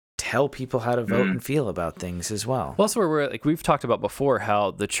like tell people how to vote and feel about things as well. Well, that's where we're like, we've talked about before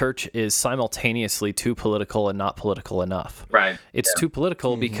how the church is simultaneously too political and not political enough. Right. It's too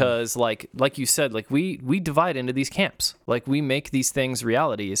political because like you said, like we divide into these camps. Like we make these things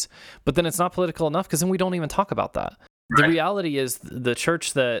realities, but then it's not political enough because then we don't even talk about that. Right. The reality is the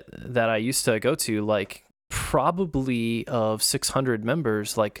church that I used to go to, like probably of 600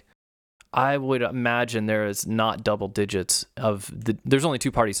 members, like I would imagine there is not double digits of there's only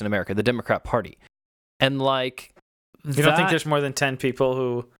two parties in America, the Democrat Party. And like, you don't think there's more than 10 people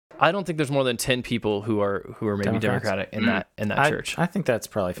who, I don't think there's more than 10 people who are maybe Democratic in that church. I think that's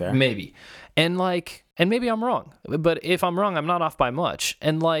probably fair. Maybe. And maybe I'm wrong, but if I'm wrong, I'm not off by much.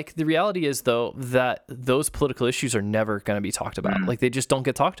 And like, the reality is though, that those political issues are never going to be talked about. Like they just don't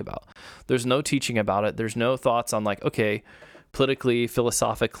get talked about. There's no teaching about it. There's no thoughts on like, okay, politically,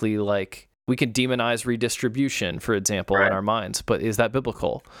 philosophically, like we can demonize redistribution, for example, in our minds, but is that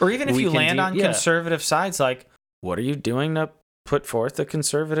biblical? Or even if you land on conservative sides, like what are you doing to put forth the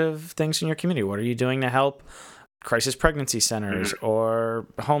conservative things in your community? What are you doing to help crisis pregnancy centers or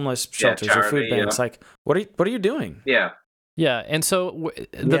homeless shelters or food banks? Like what are you doing? Yeah. And so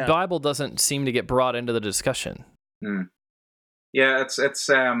the Bible doesn't seem to get brought into the discussion. Yeah, it's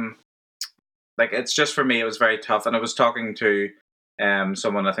like it's just, for me it was very tough. And I was talking to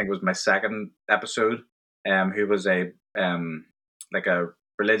someone, I think it was my second episode, who was a like a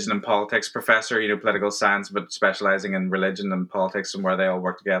religion and politics professor, you know, political science, but specializing in religion and politics and where they all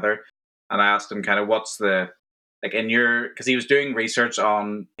work together. And I asked him kind of what's the, like in your, because he was doing research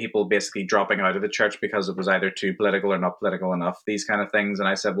on people basically dropping out of the church because it was either too political or not political enough, these kind of things. And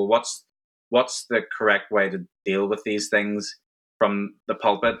I said, well, what's the correct way to deal with these things from the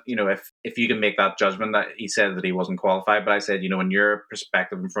pulpit? You know, if you can make that judgment. That he said that he wasn't qualified, but I said, you know, in your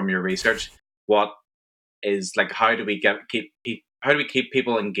perspective and from your research, what is like, how do we keep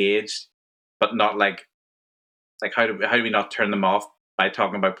people engaged, but not like how do we not turn them off by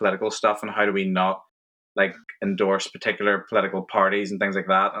talking about political stuff, and how do we not like endorse particular political parties and things like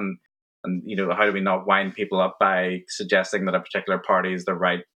that, and you know, how do we not wind people up by suggesting that a particular party is the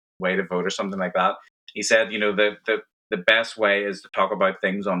right way to vote or something like that? He said, you know, the best way is to talk about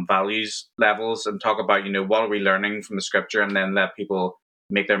things on values levels and talk about, you know, what are we learning from the scripture, and then let people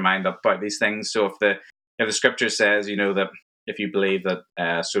make their mind up about these things. So if the scripture says, you know, that if you believe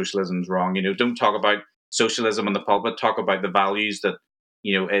that socialism is wrong, you know, don't talk about socialism in the pulpit. Talk about the values that,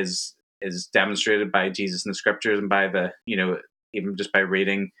 you know, is demonstrated by Jesus in the scriptures, and by the, you know, even just by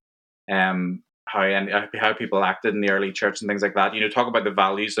reading how people acted in the early church and things like that. You know, talk about the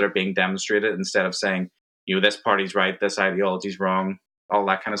values that are being demonstrated instead of saying, you know, this party's right, this ideology's wrong, all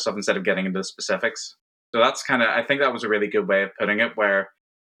that kind of stuff, instead of getting into the specifics. So that's kind of, I think that was a really good way of putting it, where,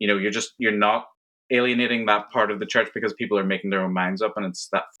 you know, you're not alienating that part of the church because people are making their own minds up, and it's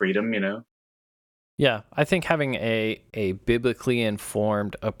that freedom, you know? Yeah, I think having a biblically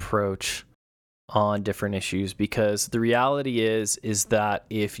informed approach on different issues, because the reality is that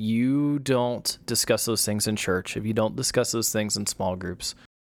if you don't discuss those things in church, if you don't discuss those things in small groups,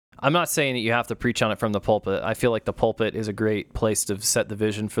 I'm not saying that you have to preach on it from the pulpit. I feel like the pulpit is a great place to set the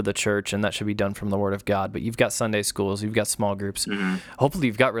vision for the church, and that should be done from the Word of God. But you've got Sunday schools, you've got small groups, hopefully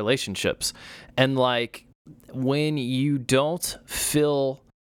you've got relationships. And like, when you don't fill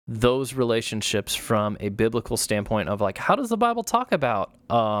those relationships from a biblical standpoint of like, how does the Bible talk about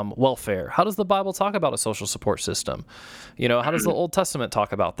welfare? How does the Bible talk about a social support system? You know, how does the Old Testament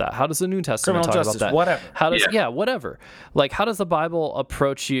talk about that? How does the New Testament Criminal talk justice, about that? whatever. How does whatever. Like, how does the Bible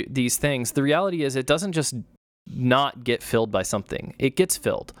approach these things? The reality is, it doesn't just not get filled by something. It gets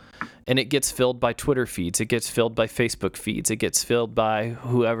filled. And it gets filled by Twitter feeds. It gets filled by Facebook feeds. It gets filled by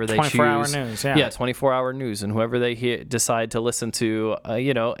whoever they 24-hour choose. news, 24-hour news, and whoever they decide to listen to,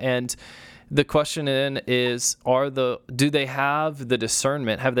 and the question then is, do they have the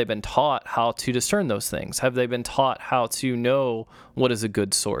discernment? Have they been taught how to discern those things? Have they been taught how to know what is a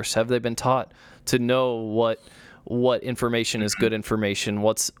good source? Have they been taught to know what information is good information,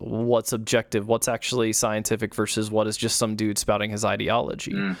 what's objective, what's actually scientific versus what is just some dude spouting his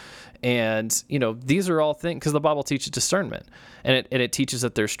ideology? And these are all things, because the Bible teaches discernment, and it teaches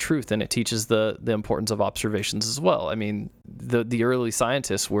that there's truth, and it teaches the importance of observations as well. I mean, the early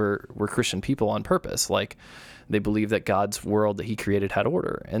scientists were Christian people on purpose. Like, they believed that God's world that he created had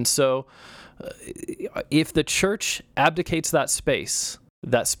order. And so if the church abdicates that space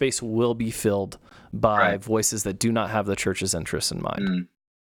will be filled by voices that do not have the church's interests in mind.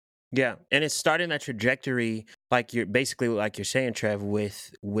 Yeah, and it's starting that trajectory, like you're saying, Trev,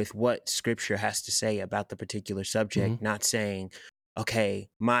 with what Scripture has to say about the particular subject. Not saying, okay,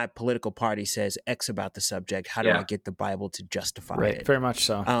 my political party says X about the subject. How do I get the Bible to justify it? Very much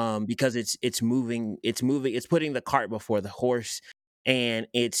so. Because it's putting the cart before the horse, and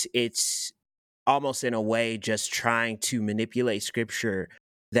it's almost in a way just trying to manipulate Scripture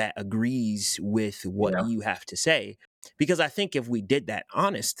that agrees with what you have to say. Because I think if we did that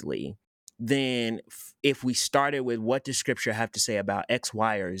honestly, then if we started with what does Scripture have to say about X,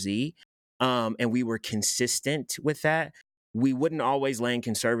 Y, or Z, and we were consistent with that, we wouldn't always land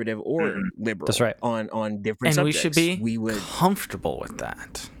conservative or liberal. That's right. on different subjects. And we should be comfortable with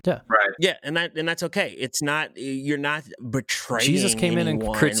that. Yeah. Right. Yeah, and that's okay. It's not, you're not betraying Jesus came in and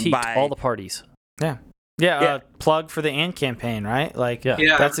critiqued all the parties. Yeah. Plug for the AND campaign, right? Like,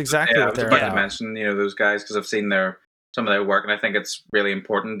 that's exactly what they're about. I mention, those guys, because I've seen some of their work, and I think it's really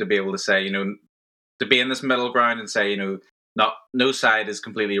important to be able to say, to be in this middle ground and say, no side is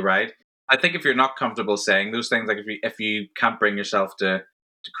completely right. I think if you're not comfortable saying those things, like if you can't bring yourself to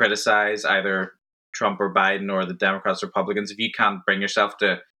criticize either Trump or Biden or the Democrats or Republicans, if you can't bring yourself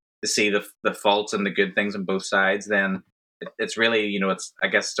to see the faults and the good things on both sides, then it's really, I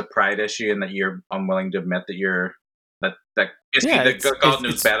guess it's a pride issue, and that you're unwilling to admit that God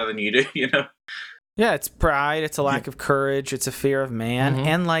knows better than you do, Yeah, it's pride, it's a lack of courage, it's a fear of man,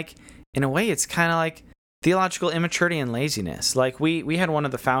 and like, in a way, it's kind of like theological immaturity and laziness. Like, we had one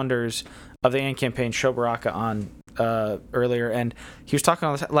of the founders of the AND campaign, Sho Baraka, on earlier, and he was talking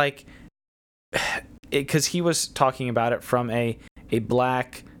all this, like, because he was talking about it from a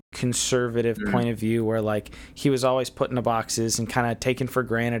black conservative point of view, where like he was always put into boxes and kind of taken for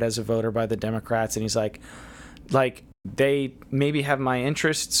granted as a voter by the Democrats, and he's like they maybe have my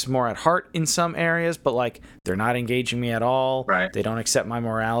interests more at heart in some areas, but like they're not engaging me at all. Right. They don't accept my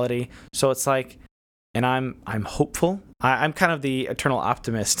morality. So it's like, and I'm hopeful. I'm kind of the eternal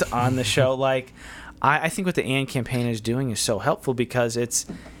optimist on the show. Like, I think what the AND campaign is doing is so helpful, because it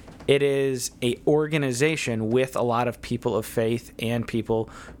is a organization with a lot of people of faith and people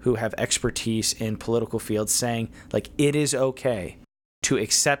who have expertise in political fields saying, like, it is okay to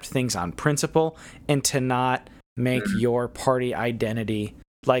accept things on principle and to not make your party identity,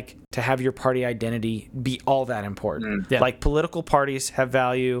 like, to have your party identity be all that important. Like, political parties have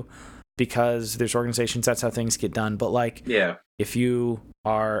value because there's organizations, that's how things get done. But like, if you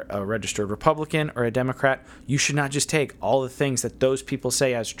are a registered Republican or a Democrat, you should not just take all the things that those people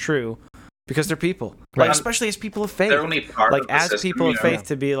say as true, because they're people. Like, especially as people of faith. They're only part like, of the as system, people of faith,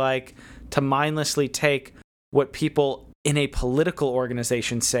 to be like, to mindlessly take what people in a political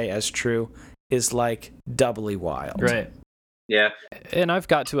organization say as true is like doubly wild. Right. Yeah. And I've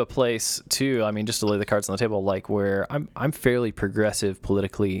got to a place too, I mean, just to lay the cards on the table, like, where I'm fairly progressive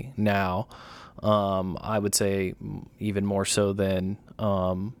politically now. I would say even more so than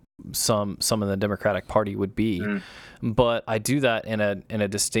some in the Democratic Party would be. But I do that in a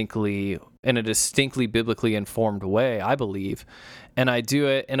distinctly biblically informed way, I believe. And I do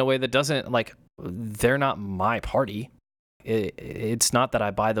it in a way that doesn't, like, they're not my party. It's not that I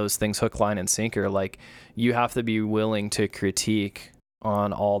buy those things hook, line, and sinker. Like, you have to be willing to critique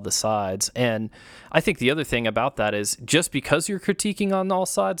on all the sides. And I think the other thing about that is just because you're critiquing on all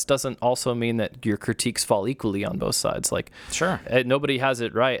sides doesn't also mean that your critiques fall equally on both sides. Like, sure, nobody has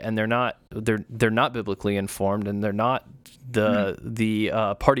it right, and they're not biblically informed, and they're not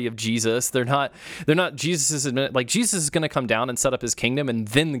the party of Jesus. They're not Jesus is going to come down and set up his kingdom, and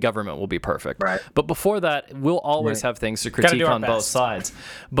then the government will be perfect. Right. But before that, we'll always have things to critique on both sides.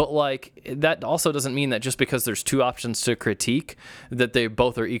 But like, that also doesn't mean that just because there's two options to critique, that they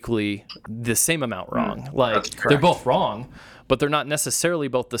both are equally the same amount wrong. Like, they're both wrong, but they're not necessarily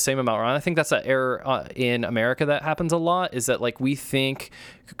both the same amount wrong. I think that's an error in America that happens a lot, is that like we think,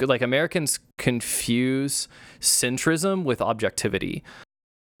 like, Americans confuse centrism with objectivity.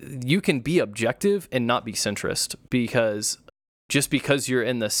 You can be objective and not be centrist, because just because you're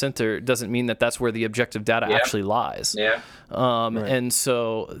in the center doesn't mean that that's where the objective data actually lies. Yeah. And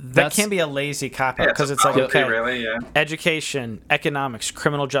so that can be a lazy cop-out, because it's like, okay, really, education, economics,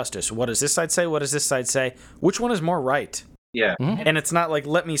 criminal justice. What does this side say? What does this side say? Which one is more right? Yeah. Mm-hmm. And it's not like,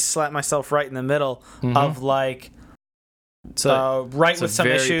 let me slap myself right in the middle of like, so right with some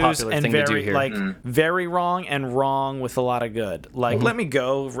issues and very very wrong and wrong with a lot of good. Like, let me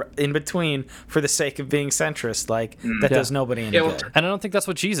go in between for the sake of being centrist. Like, that does nobody any good. And I don't think that's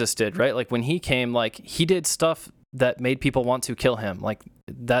what Jesus did, right? Like, when he came, like, he did stuff that made people want to kill him. Like,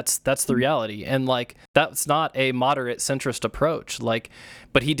 that's the reality. And like, that's not a moderate centrist approach. Like,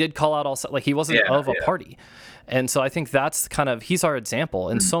 but he did call out all, like, he wasn't of a party. And so I think that's kind of, he's our example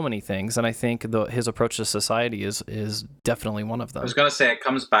in so many things. And I think his approach to society is definitely one of them. I was going to say, it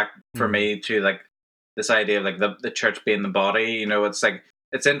comes back for me to like this idea of like the church being the body. You know, it's like,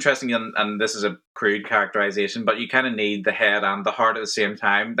 it's interesting, and this is a crude characterization, but you kind of need the head and the heart at the same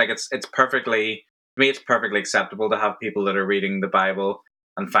time. Like, it's perfectly, to me, it's perfectly acceptable to have people that are reading the Bible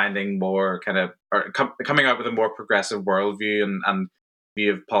and finding more kind of, or coming out with a more progressive worldview and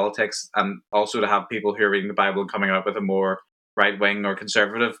view of politics, and also to have people who are reading the Bible and coming out with a more right-wing or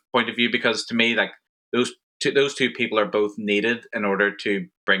conservative point of view, because to me, like, those two people are both needed in order to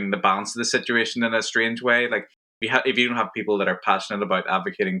bring the balance of the situation in a strange way. Like, if you don't have people that are passionate about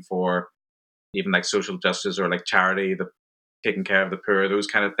advocating for even like social justice or like charity, the taking care of the poor, those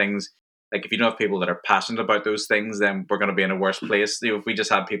kind of things, like, if you don't have people that are passionate about those things, then we're going to be in a worse place. You know, if we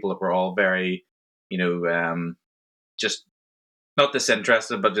just had people that were all very, just not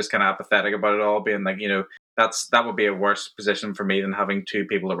disinterested, but just kind of apathetic about it all, being like, that would be a worse position for me than having two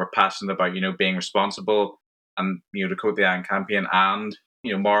people that were passionate about, being responsible and, to quote the Iron Campaign, and,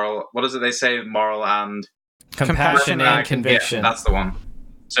 moral, what is it they say? Moral and compassion and conviction. Yeah, that's the one.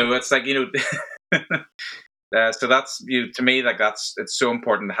 So it's like, so that's, to me, like, it's so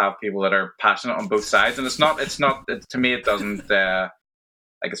important to have people that are passionate on both sides. And it's not to me, it doesn't, like,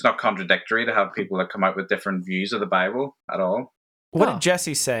 it's not contradictory to have people that come out with different views of the Bible at all. What did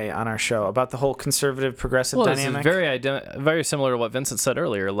Jesse say on our show about the whole conservative progressive dynamic? This is very similar to what Vincent said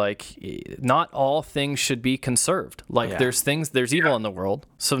earlier. Like, not all things should be conserved. Like, there's evil in the world,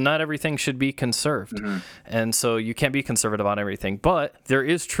 so not everything should be conserved. Mm-hmm. And so you can't be conservative on everything. But there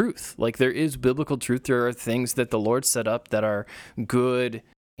is truth. Like, there is biblical truth. There are things that the Lord set up that are good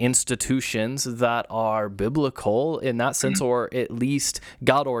institutions that are biblical in that sense, or at least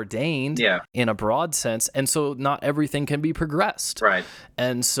God ordained in a broad sense. And so not everything can be progressed. Right.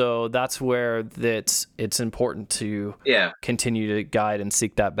 And so that's where it's important to continue to guide and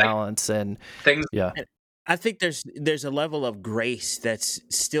seek that balance. And things. Yeah. I think there's a level of grace that's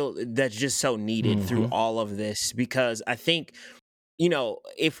just so needed through all of this, because I think,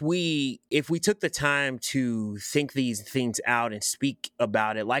 if we took the time to think these things out and speak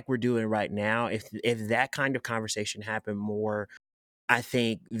about it like we're doing right now, if that kind of conversation happened more, I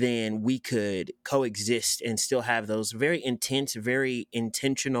think then we could coexist and still have those very intense, very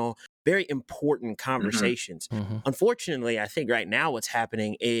intentional, very important conversations. Mm-hmm. Unfortunately, I think right now what's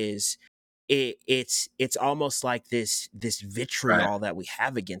happening is it's almost like this vitriol that we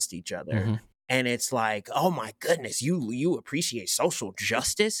have against each other. Mm-hmm. And it's like, oh my goodness, you appreciate social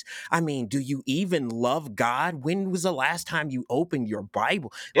justice? I mean, do you even love God? When was the last time you opened your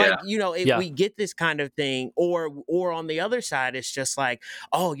Bible? Yeah. Like, we get this kind of thing, or on the other side, it's just like,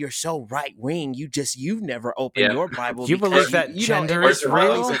 oh, you're so right wing. You've never opened your Bible. You believe that gender is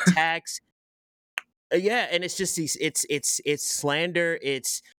real? Attacks. And it's just it's slander.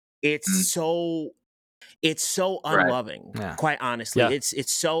 It's so unloving, quite honestly.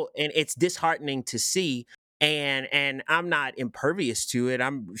 It's so, and it's disheartening to see. And I'm not impervious to it.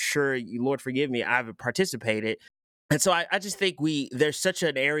 I'm sure, Lord forgive me, I've participated. And so I just think there's such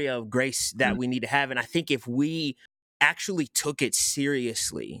an area of grace that we need to have. And I think if we actually took it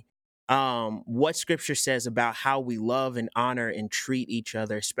seriously, what Scripture says about how we love and honor and treat each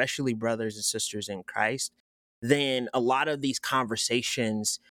other, especially brothers and sisters in Christ, then a lot of these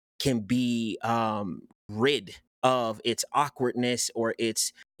conversations can be rid of its awkwardness or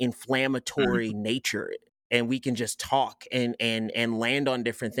its inflammatory nature, and we can just talk and land on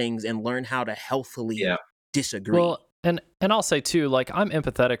different things and learn how to healthily disagree. Well, and I'll say too, like, I'm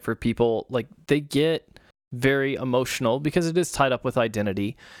empathetic for people. Like, they get very emotional because it is tied up with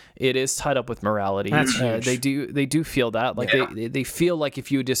identity. It is tied up with morality. That's huge. They do feel that. Like, they feel like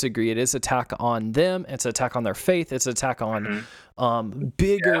if you disagree, it is attack on them. It's an attack on their faith. It's an attack on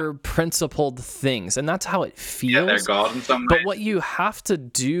bigger principled things. And that's how it feels. Yeah, they're God in some way. But what you have to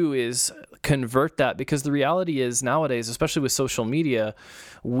do is convert that, because the reality is nowadays, especially with social media,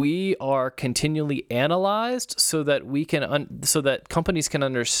 we are continually analyzed so that we can so that companies can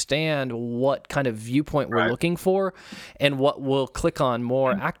understand what kind of viewpoint we're looking for and what we'll click on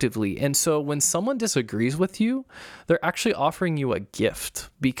more actively. And so when someone disagrees with you, they're actually offering you a gift,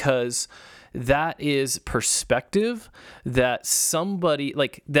 because that is perspective that somebody,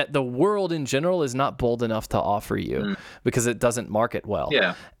 like, that the world in general is not bold enough to offer you because it doesn't market well.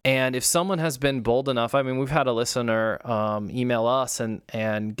 Yeah. And if someone has been bold enough, I mean, we've had a listener email us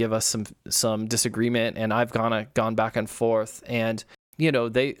and give us some disagreement, and I've gone back and forth, and you know,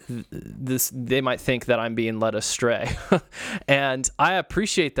 they might think that I'm being led astray. And I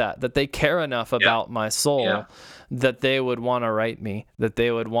appreciate that they care enough about my soul that they would want to write me, that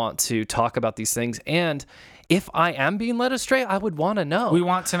they would want to talk about these things. And if I am being led astray, I would want to know. We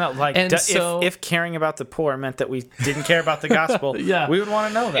want to know, like, And so- if caring about the poor meant that we didn't care about the gospel, Yeah. we would want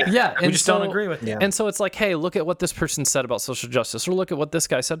to know that. Yeah, we and just so- don't agree with you. And so it's like, hey, look at what this person said about social justice, or look at what this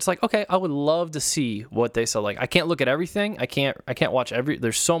guy said. It's like, okay, I would love to see what they said. Like, I can't look at everything. I can't watch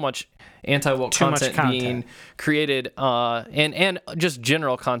there's so much anti-woke Too much content being created, and just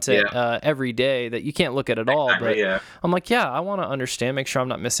general content every day that you can't look at it all. Exactly, But I'm like, yeah, I want to understand, make sure I'm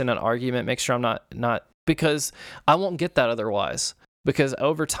not missing an argument, make sure I'm not because I won't get that otherwise. Because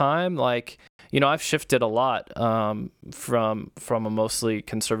over time, like, you know, I've shifted a lot from a mostly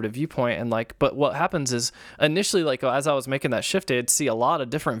conservative viewpoint, and like, but what happens is initially, like, as I was making that shift, I'd see a lot of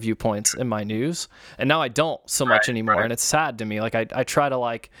different viewpoints in my news, and now I don't so much anymore, and it's sad to me. Like, I try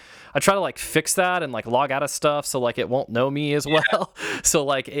to fix that and like log out of stuff so like it won't know me as well, so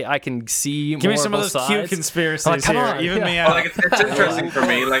like I can see. Give me some of both those cute sides. conspiracies Like, come here. on, Even me Well, out. like it's interesting for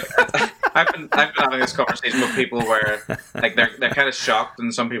me. Like I've been having this conversation with people where like they're kind of shocked,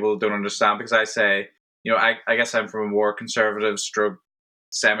 and some people don't understand, because I say, you know, I guess I'm from a more conservative stroke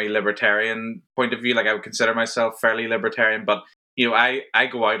semi-libertarian point of view. Like, I would consider myself fairly libertarian, but you know, I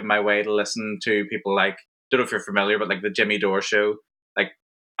go out of my way to listen to people like, don't know if you're familiar, but like the Jimmy Dore show, like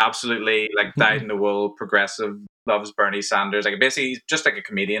absolutely like dyed in the wool progressive, loves Bernie Sanders. Like, basically he's just like a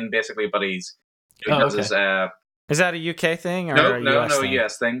comedian basically, but he does his Is that a UK thing or no, a no, US no, thing?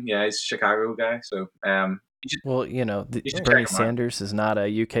 US thing. Yeah, he's a Chicago guy. So, Well, you know, You should Bernie check him out. Sanders is not a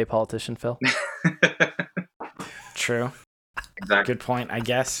UK politician, Phil. True. exactly. Good point, I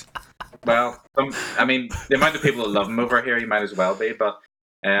guess. Well, I mean, the amount of people that love him over here, he might as well be. But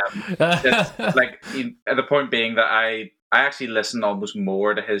it's, like, the point being that I actually listen almost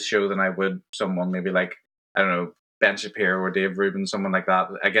more to his show than I would someone maybe like, I don't know, Ben Shapiro or Dave Rubin, someone like that.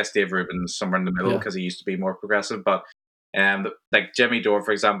 I guess Dave Rubin's somewhere in the middle because he used to be more progressive. But like Jimmy Dore,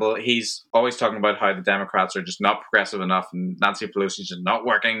 for example, he's always talking about how the Democrats are just not progressive enough, and Nancy Pelosi's just not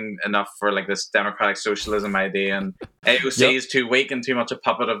working enough for like this democratic socialism idea, and AOC is too weak and too much a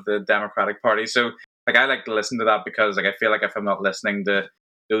puppet of the Democratic Party. So like, I like to listen to that, because like, I feel like if I'm not listening to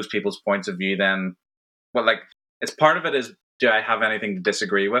those people's points of view, then like, it's part of it is, do I have anything to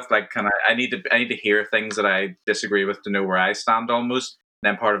disagree with? Like, I need to hear things that I disagree with to know where I stand almost.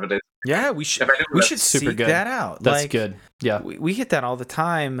 And then part of it is, Yeah, we should super seek good. that out. That's Like, good. Yeah. we hit that all the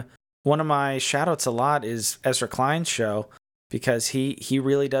time. One of my shout outs a lot is Ezra Klein's show, because he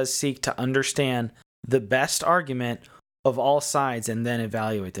really does seek to understand the best argument of all sides and then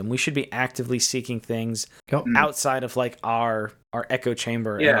evaluate them. We should be actively seeking things outside of like our echo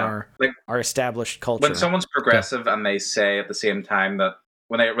chamber and our established culture. when someone's progressive and they say at the same time that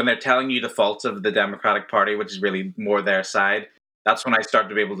when they're telling you the faults of the Democratic Party, which is really more their side, that's when I start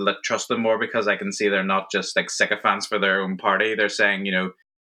to be able to trust them more, because I can see they're not just like sycophants for their own party. They're saying, you know,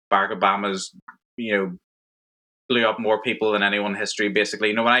 Barack Obama's, you know, blew up more people than anyone in history, basically.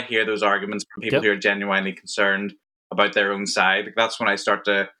 You know, when I hear those arguments from people who are genuinely concerned about their own side, that's when I start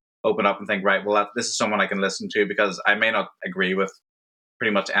to open up and think, right, well, this is someone I can listen to, because I may not agree with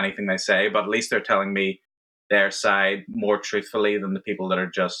pretty much anything they say, but at least they're telling me their side more truthfully than the people that are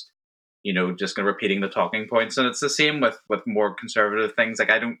just, you know, just repeating the talking points. And it's the same with more conservative things. Like,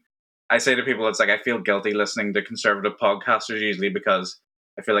 I I say to people, it's like I feel guilty listening to conservative podcasters usually because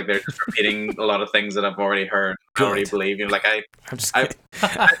I feel like they're just repeating a lot of things that I've already heard, I already believe. You know, like I'm just I,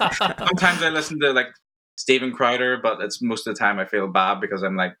 kidding. sometimes I listen to like Steven Crowder, but it's most of the time I feel bad because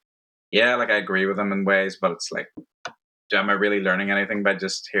I'm like, yeah, like I agree with him in ways, but it's like, am I really learning anything by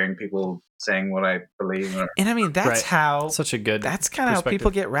just hearing people saying what I believe? And I mean, that's Right. how. Such a good. That's kind of how perspective.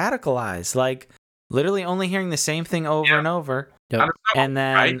 people get radicalized. Like literally only hearing the same thing over and over, Yep. And it's not and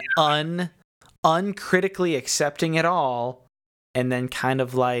then right. uncritically accepting it all, and then kind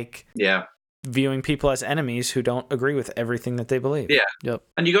of like Yeah. viewing people as enemies who don't agree with everything that they believe. Yeah. Yep.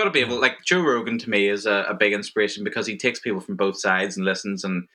 And you got to be able, like Joe Rogan to me is a big inspiration because he takes people from both sides and listens,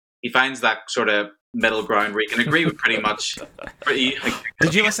 and he finds that sort of middle ground where you can agree with pretty much.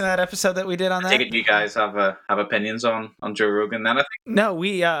 Did you listen to that episode that we did on I that? take it you guys have opinions on Joe Rogan. Then I think No,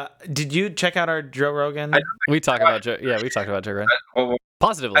 we did you check out our Joe Rogan? We talk about Joe. Yeah, we talked about Joe Rogan well,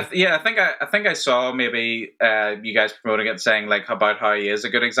 positively. I think I saw maybe you guys promoting it, saying like about how he is a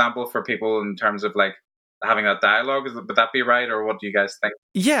good example for people in terms of like having that dialogue. Would that be right, or what do you guys think?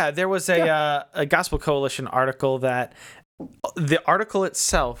 Yeah, there was a Gospel Coalition article that the article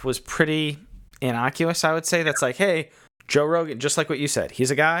itself was pretty innocuous, I would say. That's like, hey, Joe Rogan, just like what you said,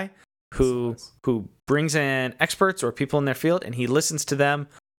 he's a guy who brings in experts or people in their field, and he listens to them,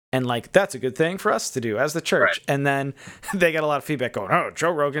 and like that's a good thing for us to do as the church. Right. And then they get a lot of feedback going, oh,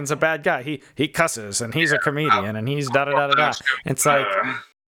 Joe Rogan's a bad guy. He cusses, and he's a comedian, and he's da da da da da. It's like.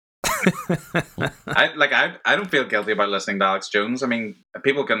 I don't feel guilty about listening to Alex Jones. I mean,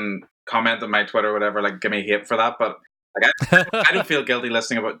 people can comment on my Twitter or whatever, like give me hate for that, but like I don't feel guilty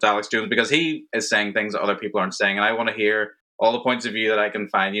listening about Alex Jones because he is saying things that other people aren't saying, and I want to hear all the points of view that I can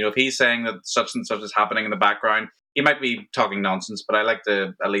find. You know, if he's saying that such and such is happening in the background, he might be talking nonsense, but I like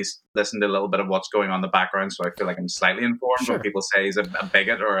to at least listen to a little bit of what's going on in the background, so I feel like I'm slightly informed. Sure. When people say he's a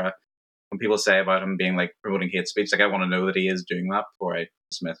bigot or when people say about him being like promoting hate speech, like I want to know that he is doing that before I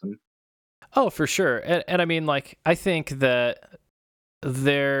dismiss him. Oh, for sure. And I mean, like, I think that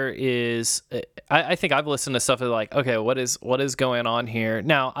there is, I think I've listened to stuff that like, okay, what is going on here?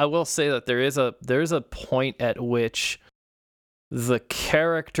 Now, I will say that there is a point at which the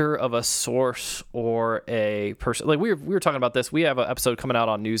character of a source or a person, like we were talking about this, we have an episode coming out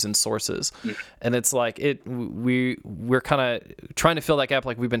on news and sources, and it's like we're kind of trying to fill that gap,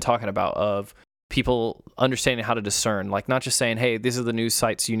 like we've been talking about, of people understanding how to discern, like not just saying, hey, these are the news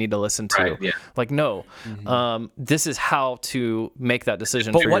sites you need to listen to. Right, yeah. Like, no, this is how to make that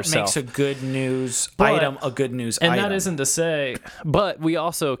decision But for what yourself. makes a good news item a good news And item? that isn't to say, but we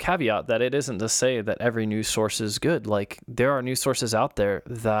also caveat that it isn't to say that every news source is good. Like, there are news sources out there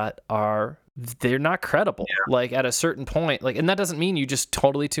that they're not credible. Yeah. Like, at a certain point, like, and that doesn't mean you just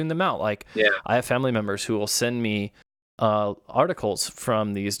totally tune them out. Like, I have family members who will send me articles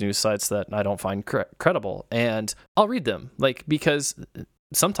from these news sites that I don't find credible, and I'll read them, like, because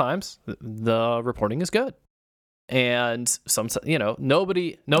sometimes the reporting is good, and sometimes, you know,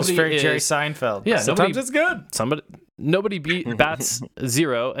 nobody It's very is Jerry Seinfeld. Yeah, sometimes nobody- it's good. nobody bats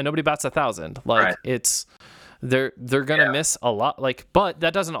 0 and nobody bats 1,000. Like, Right. it's they're gonna miss a lot. Like, but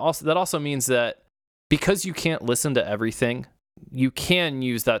that also means that because you can't listen to everything, you can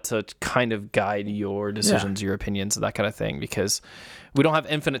use that to kind of guide your decisions, your opinions, that kind of thing, because we don't have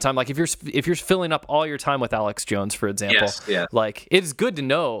infinite time. Like, if you're filling up all your time with Alex Jones, for example, like, it's good to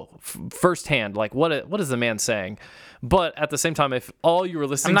know firsthand, like, what is the man saying. But at the same time, if all you were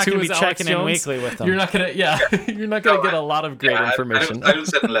listening to is Alex checking in Jones, weekly with them. you're not gonna get a lot of great information. I don't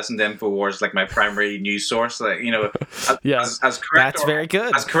sit and listen to InfoWars like my primary news source. Like, you know, as correct. That's very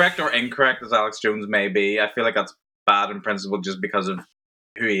good. As correct or incorrect as Alex Jones may be, I feel like that's bad in principle just because of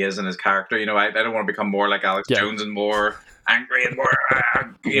who he is and his character. You know, I don't want to become more like Alex Jones and more angry and more,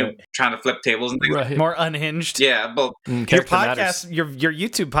 you know, trying to flip tables and things. Right. More unhinged. Yeah, but your podcast, your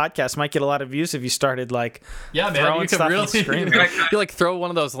YouTube podcast might get a lot of views if you started like throwing stuff and screaming. You like throw one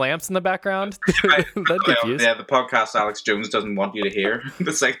of those lamps in the background. That'd get views. Yeah, the podcast Alex Jones doesn't want you to hear.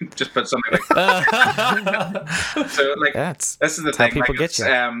 It's like just put something like that. So like this is the thing. How people like, get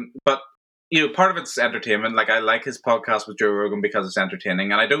you. But you know, part of it's entertainment. Like, I like his podcast with Joe Rogan because it's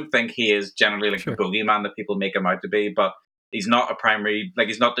entertaining, and I don't think he is generally like the boogeyman that people make him out to be. But he's not a primary, like,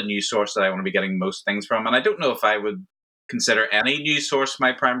 he's not the news source that I want to be getting most things from. And I don't know if I would consider any news source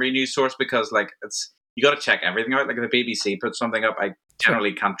my primary news source, because like you got to check everything out. Like, if the BBC puts something up, I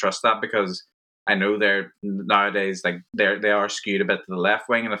generally can't trust that, because I know they're nowadays like they are skewed a bit to the left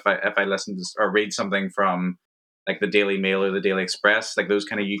wing. And if I listen to or read something from like the Daily Mail or the Daily Express, like those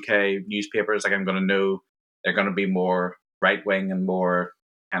kind of UK newspapers, like I'm going to know they're going to be more right wing and more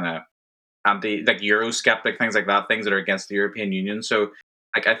kind of anti, like Eurosceptic, things like that, things that are against the European Union. So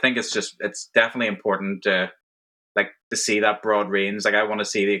like I think it's definitely important to see that broad range. Like I want to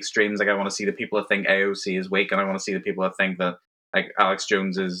see the extremes. Like I want to see the people that think AOC is weak, and I want to see the people that think that like Alex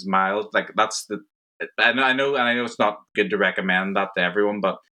Jones is mild. Like that's the. I know it's not good to recommend that to everyone,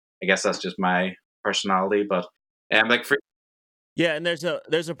 but I guess that's just my personality. But like for Yeah, and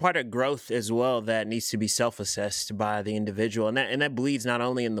there's a part of growth as well that needs to be self-assessed by the individual, and that bleeds not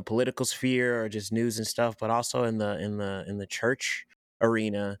only in the political sphere or just news and stuff, but also in the church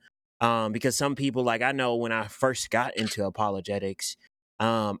arena. Because some people, like I know when I first got into apologetics,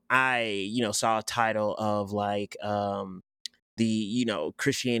 I saw a title of like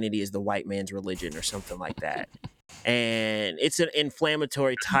Christianity is the white man's religion or something like that. And it's an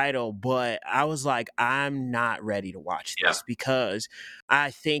inflammatory title, but I was like, I'm not ready to watch this because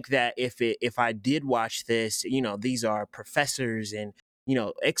I think that if I did watch this, these are professors and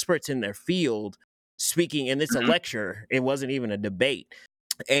experts in their field speaking, and it's a lecture. It wasn't even a debate,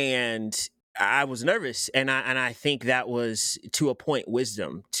 and I was nervous, and I think that was to a point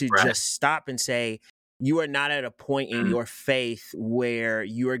wisdom to just stop and say, you are not at a point in your faith where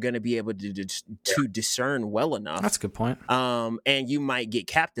you are going to be able to discern well enough. That's a good point. And you might get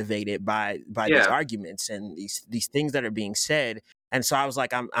captivated by these arguments and these things that are being said. And so I was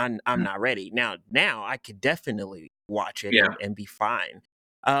like, I'm not ready. Now I could definitely watch it and be fine.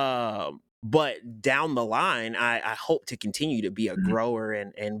 But down the line, I hope to continue to be a grower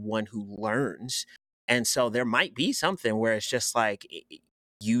and one who learns. And so there might be something where it's just like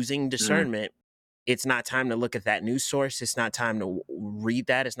using discernment. It's not time to look at that news source. It's not time to read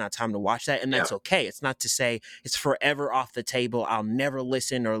that. It's not time to watch that. And that's okay. It's not to say it's forever off the table. I'll never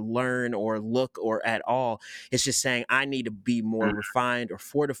listen or learn or look or at all. It's just saying I need to be more refined or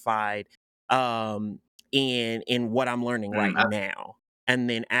fortified in what I'm learning right now. And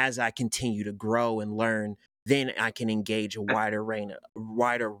then as I continue to grow and learn, then I can engage a wider range.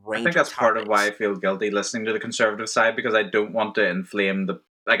 I think that's part of why I feel guilty listening to the conservative side, because I don't want to inflame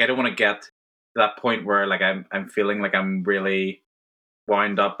I don't want to get that point where like I'm feeling like I'm really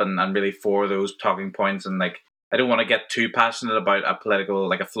wound up and I'm really for those talking points, and like I don't want to get too passionate about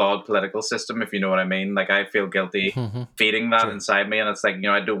a flawed political system, if you know what I mean. Like I feel guilty feeding that inside me, and it's like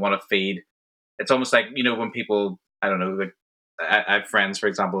I don't want to feed. It's almost like when people, I don't know, like I have friends, for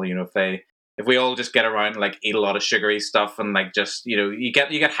example, if we all just get around and like eat a lot of sugary stuff and like just you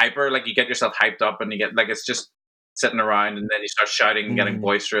get hyper, like you get yourself hyped up and you get like it's just sitting around and then you start shouting and getting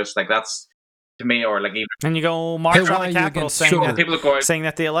boisterous, like that's to me, or like even and you go march on the Capitol saying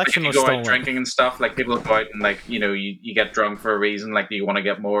that the election was stolen, drinking and stuff. Like people go out and like you get drunk for a reason. Like you want to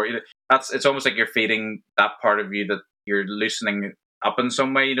get more. It's almost like you're feeding that part of you that you're loosening up in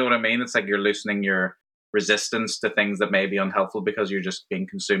some way. You know what I mean? It's like you're loosening your resistance to things that may be unhelpful because you're just being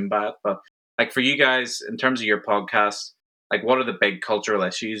consumed by it. But like for you guys, in terms of your podcast, like what are the big cultural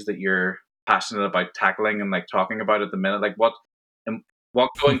issues that you're passionate about tackling and like talking about at the minute? Like what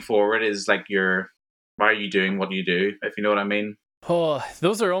going forward is like why are you doing what you do, if you know what I mean? Oh,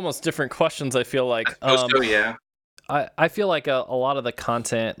 those are almost different questions, I feel like. Yeah. I feel like a lot of the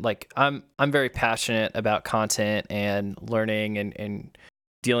content, like I'm very passionate about content and learning and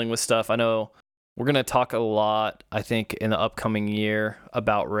dealing with stuff. I know we're going to talk a lot, I think, in the upcoming year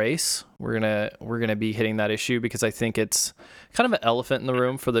about race. We're going to be hitting that issue because I think it's kind of an elephant in the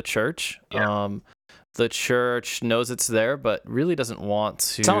room for the church. Yeah. The church knows it's there, but really doesn't want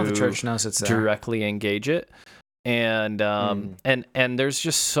to some of the church knows it's there. Directly engage it. And and there's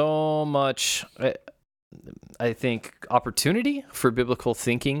just so much, I think, opportunity for biblical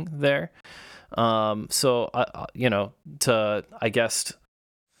thinking there. So, to, I guess,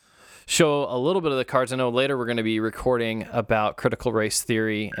 show a little bit of the cards. I know later we're going to be recording about critical race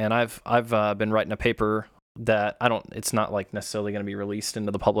theory, and I've been writing a paper that it's not like necessarily going to be released into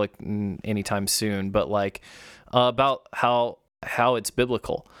the public anytime soon, but like about how it's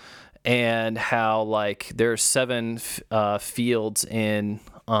biblical and how like there are 7 fields in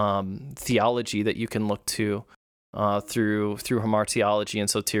theology that you can look to through hamartiology and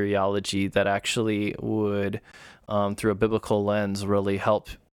soteriology that actually would through a biblical lens really help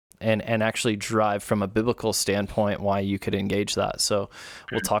and actually drive from a biblical standpoint why you could engage that. So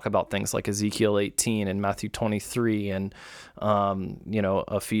we'll talk about things like Ezekiel 18 and Matthew 23 and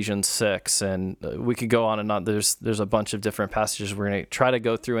Ephesians 6, and we could go on and on. There's a bunch of different passages we're going to try to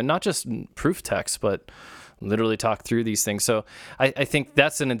go through, and not just proof text, but literally talk through these things. So I think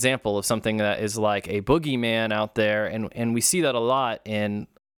that's an example of something that is like a boogeyman out there, and we see that a lot in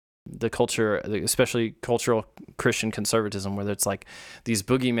the culture, especially cultural Christian conservatism, where it's like these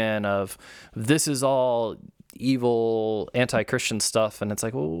boogeymen of this is all evil anti-Christian stuff, and it's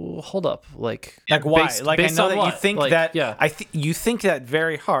like, well, hold up, like why? based I know that on you think like, that. Yeah. You think that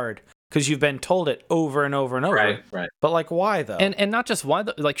very hard because you've been told it over and over and over. Right. But like, why though? And not just why,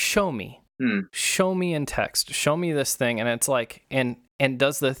 like, show me. Hmm. Show me in text. Show me this thing, and it's like, and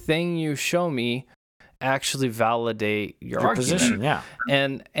does the thing you show me actually validate your argument? Position? Yeah.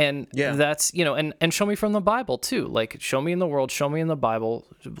 And that's, you know, and show me from the Bible too. Like, show me in the world, show me in the Bible.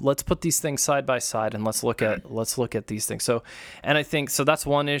 Let's put these things side by side and let's look at these things. So, and I think so that's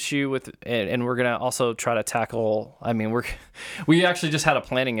one issue with, and we're gonna also try to tackle. I mean, we actually just had a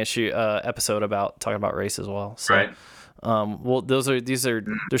planning issue episode about talking about race as well. So, Right. well, there's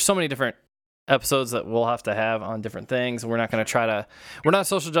so many different episodes that we'll have to have on different things. We're not going to try to, we're not a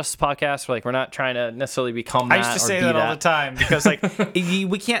social justice podcast. We're not trying to necessarily become that. I used to say that all the time because like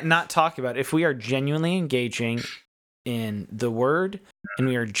we can't not talk about it. If we are genuinely engaging in the word and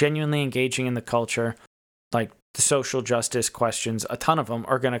we are genuinely engaging in the culture, like the social justice questions, a ton of them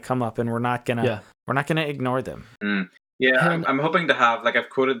are going to come up, and we're not going to ignore them. Yeah, I'm hoping to have, like, I've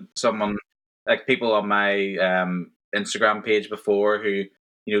quoted someone, like people on my Instagram page before who,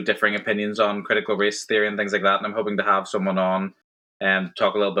 you know, differing opinions on critical race theory and things like that, and I'm hoping to have someone on and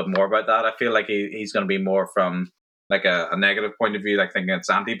talk a little bit more about that. I feel like he's going to be more from like a negative point of view, like thinking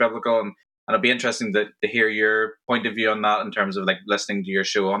it's anti-biblical, and it'll be interesting to hear your point of view on that in terms of like listening to your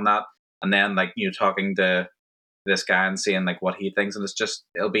show on that, and then like, you know, talking to this guy and seeing like what he thinks, and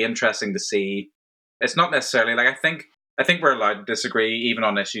it'll be interesting to see. It's not necessarily like I think we're allowed to disagree even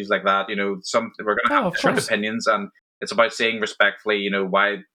on issues like that. You know, we're going to have different opinions, and it's about saying respectfully, you know,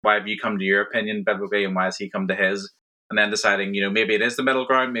 why have you come to your opinion biblically and why has he come to his? And then deciding, you know, maybe it is the middle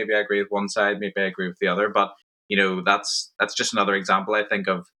ground, maybe I agree with one side, maybe I agree with the other. But, you know, that's just another example, I think,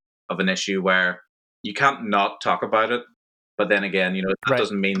 of an issue where you can't not talk about it. But then again, you know, that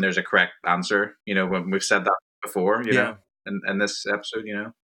doesn't mean there's a correct answer. You know, when we've said that before, you know, in this episode, you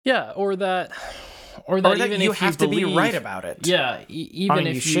know. Yeah, or that even you if have you to be right about it. Yeah, even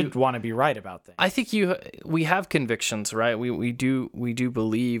if you should want to be right about things. I think we have convictions, right? We do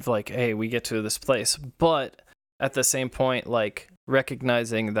believe like, hey, we get to this place, but at the same point, like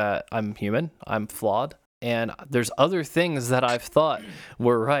recognizing that I'm human, I'm flawed, and there's other things that I've thought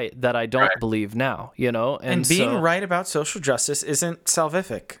were right that I don't believe now, you know? And being right about social justice isn't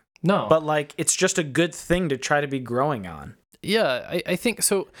salvific. No. But like, it's just a good thing to try to be growing on. Yeah, I think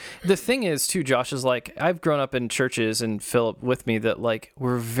so. The thing is too, Josh, is like I've grown up in churches, and Philip with me, that like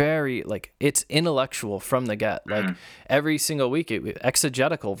we're very like it's intellectual from the get. Like every single week,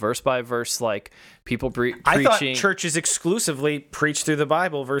 exegetical, verse by verse, like people preaching. I thought churches exclusively preach through the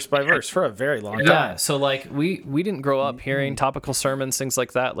Bible verse by verse for a very long time. Yeah, so like we didn't grow up hearing topical sermons, things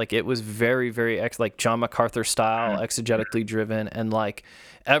like that. Like it was very, very like John MacArthur style, exegetically driven, and like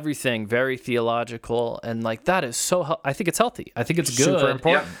everything very theological, and like that is so. I think it's healthy. I think it's good. Super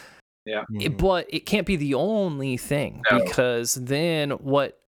important. Yeah. But it can't be the only thing, because then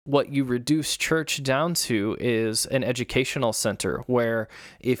what you reduce church down to is an educational center where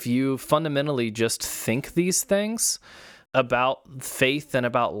if you fundamentally just think these things about faith and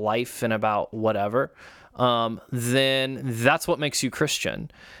about life and about whatever, then that's what makes you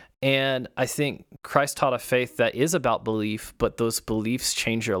Christian. And I think Christ taught a faith that is about belief, but those beliefs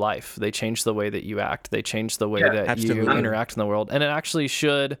change your life. They change the way that you act. They change the way that you interact in the world. And it actually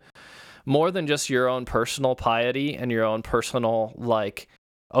should, more than just your own personal piety and your own personal, like,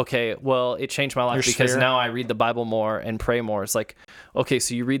 okay, well, it changed my life because now I read the Bible more and pray more. It's like, okay,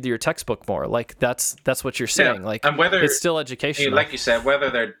 so you read your textbook more. Like, that's what you're saying. Like, and whether it's still educational. Like you said, whether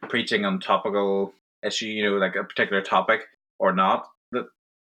they're preaching on topical issue, you know, like a particular topic or not,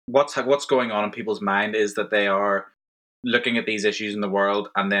 what's going on in people's mind is that they are looking at these issues in the world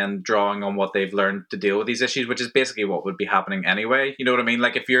and then drawing on what they've learned to deal with these issues, which is basically what would be happening anyway. You know what I mean?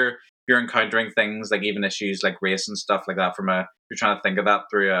 Like if you're encountering things like even issues like race and stuff like that you're trying to think of that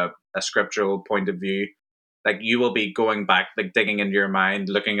through a scriptural point of view, like you will be going back, like digging into your mind,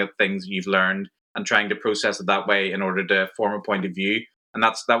 looking at things you've learned and trying to process it that way in order to form a point of view. And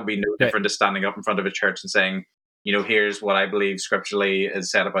that would be no different to standing up in front of a church and saying, you know, here's what I believe scripturally is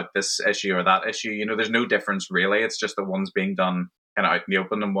said about this issue or that issue. You know, there's no difference really. It's just that one's being done kind of out in the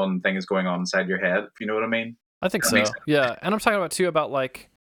open and one thing is going on inside your head, if you know what I mean. I think so. Yeah. And I'm talking about too about like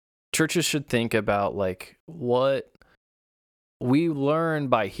churches should think about like what we learn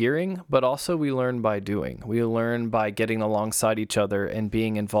by hearing, but also we learn by doing. We learn by getting alongside each other and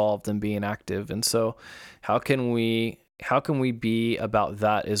being involved and being active. And so how can we be about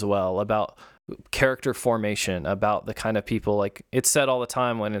that as well, about character formation, about the kind of people, like it's said all the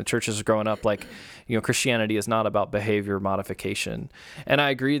time when the churches are growing up, like, you know, Christianity is not about behavior modification. And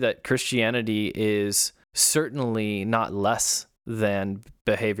I agree that Christianity is certainly not less than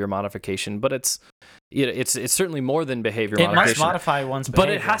behavior modification, but it's certainly more than behavior It modification. must modify one's but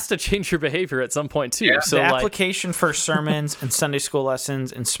behavior. it has to change your behavior at some point too. Yeah. So the like, application for sermons and Sunday school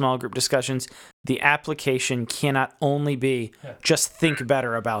lessons and small group discussions, the application cannot only be just think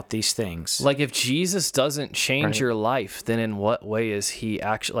better about these things. like if Jesus doesn't change your life, then in what way is he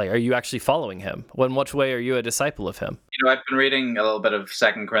actually, like, are you actually following him? In what way are you a disciple of him? I've been reading a little bit of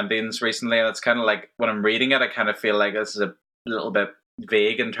 2 Corinthians recently, and it's kind of like when I'm reading it, I kind of feel like this is a little bit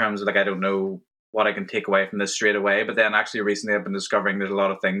vague in terms of like I don't know what I can take away from this straight away. But then actually recently I've been discovering there's a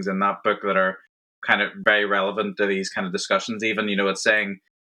lot of things in that book that are kind of very relevant to these kind of discussions. Even, it's saying,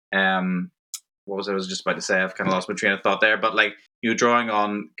 what was I was just about to say? I've kind of lost my train of thought there. But like drawing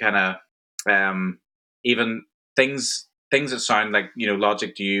on kind of even things that sound like,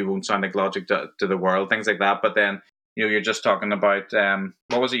 logic to you won't sound like logic to the world, things like that. But then, you're just talking about,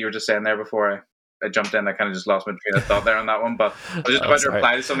 what was it you were just saying there before I jumped in? I kind of just lost my train of thought there on that one. But I was just about to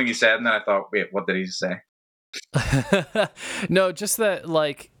reply to something you said, and then I thought, wait, what did he say? No, just that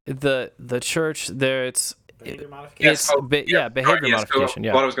like the church there, Behavior modification. Behavior modification.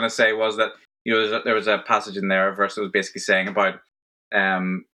 What I was going to say was that there was a passage in there, a verse that was basically saying about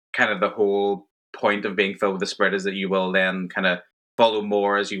kind of the whole point of being filled with the Spirit is that you will then kind of follow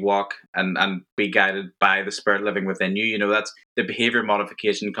more as you walk and be guided by the Spirit living within you. That's the behavior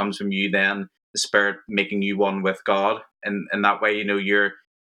modification comes from you then, the Spirit making you one with God. And that way,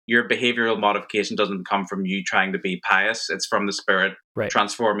 your behavioral modification doesn't come from you trying to be pious. It's from the Spirit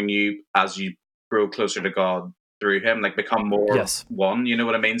transforming you as you grow closer to God through Him, like become more one. You know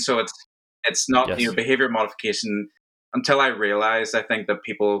what I mean? So it's not behavior modification. Until I realized, I think that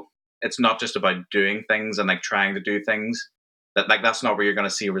people, it's not just about doing things and like trying to do things. That's not where you're going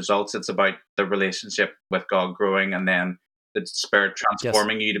to see results. It's about the relationship with God growing, and then the Spirit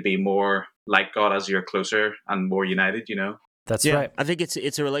transforming you to be more like God as you're closer and more united. That's right. I think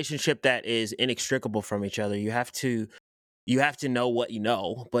it's a relationship that is inextricable from each other. You have to know what you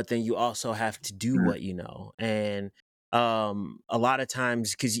know, but then you also have to do what you know. And a lot of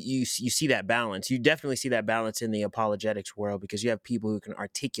times, because you see that balance, you definitely see that balance in the apologetics world, because you have people who can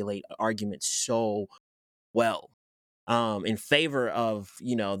articulate arguments so well in favor of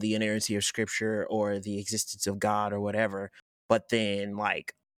the inerrancy of Scripture or the existence of God or whatever. But then,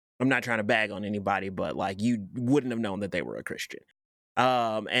 like, I'm not trying to bag on anybody, but like you wouldn't have known that they were a Christian.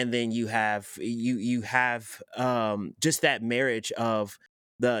 And then you have just that marriage of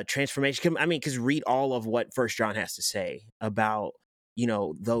the transformation. I mean, because read all of what First John has to say about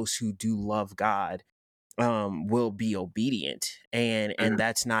those who do love God will be obedient, and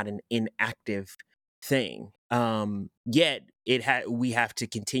that's not an inactive thing. Yet we have to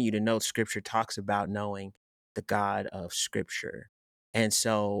continue to know Scripture talks about knowing the God of Scripture. And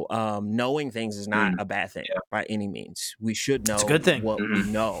so knowing things is not a bad thing by any means. We should know what we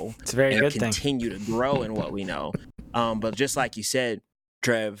know. It's a very good thing. Continue to grow in what we know. But just like you said,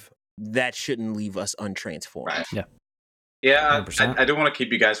 Trev, that shouldn't leave us untransformed. Right. Yeah. Yeah, I don't want to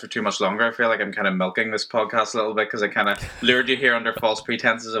keep you guys for too much longer. I feel like I'm kind of milking this podcast a little bit because I kind of lured you here under false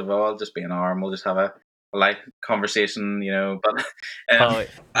pretenses of, I'll just be an arm. We'll just have a light conversation, But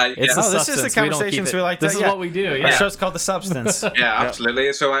this is the conversations we like. This is what we do. Yeah. Our show's called The Substance. Yeah,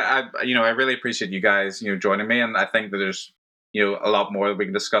 absolutely. So I really appreciate you guys, joining me, and I think that there's, a lot more that we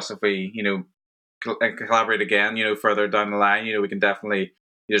can discuss if we, collaborate again, further down the line. We can definitely.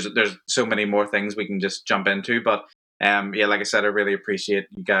 There's so many more things we can just jump into, but like I said, I really appreciate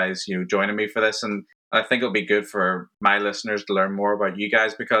you guys, joining me for this, and I think it'll be good for my listeners to learn more about you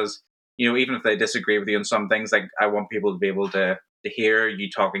guys because. Even if they disagree with you on some things, like I want people to be able to hear you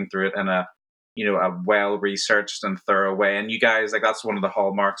talking through it in a well-researched and thorough way. And you guys, like that's one of the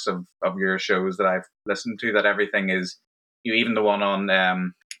hallmarks of your shows that I've listened to, that everything is, even the one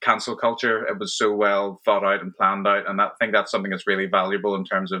on cancel culture, it was so well thought out and planned out. And I think that's something that's really valuable in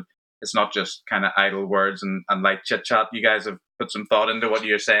terms of it's not just kind of idle words and light chit chat. You guys have put some thought into what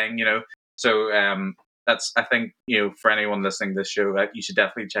you're saying, So that's, I think, for anyone listening to this show, you should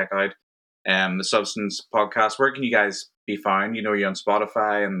definitely check out the Substance podcast. Where can you guys be found? You're on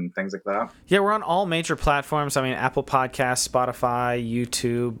Spotify and things like that. Yeah, we're on all major platforms. I mean, Apple Podcasts, Spotify,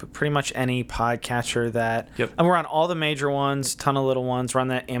 YouTube, pretty much any podcatcher that. Yep. And we're on all the major ones, ton of little ones. We're on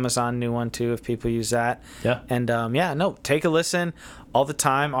the Amazon new one too, if people use that. Yeah. And take a listen all the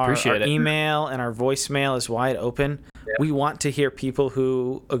time. Our email and our voicemail is wide open. Yeah. We want to hear people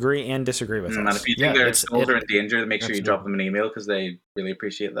who agree and disagree with us. And if you think their souls are in danger, make sure you drop them an email because they really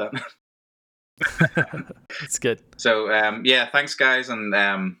appreciate that. It's good. So thanks guys,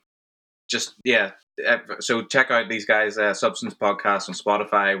 and so check out these guys Substance Podcast on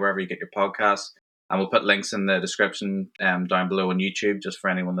Spotify, wherever you get your podcasts, and we'll put links in the description down below on YouTube just for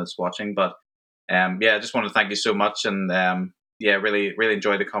anyone that's watching. But I just want to thank you so much, and really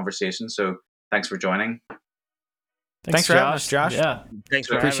enjoy the conversation. So thanks for joining. Thanks for having us, Josh. Yeah, Thanks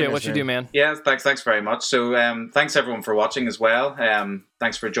for appreciate having what us, you do, man. Yeah, thanks very much. So thanks everyone for watching as well.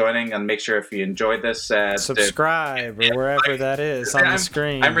 Thanks for joining, and make sure if you enjoyed this, subscribe or wherever that is on the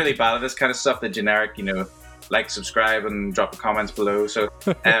screen. I'm really bad at this kind of stuff, the generic, like, subscribe and drop a comments below. So,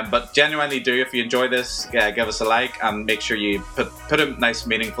 but genuinely do, if you enjoy this, give us a like, and make sure you put a nice,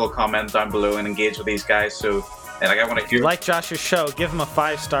 meaningful comment down below and engage with these guys. So, I want to hear. If you like Josh's show, give him a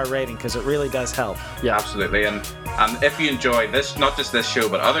 5-star rating because it really does help. Yeah, absolutely. And if you enjoy this, not just this show,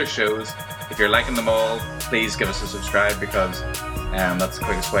 but other shows, if you're liking them all, please give us a subscribe, because that's the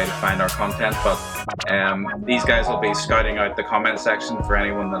quickest way to find our content. But these guys will be scouting out the comment section for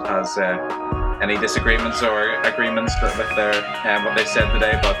anyone that has any disagreements or agreements with their what they've said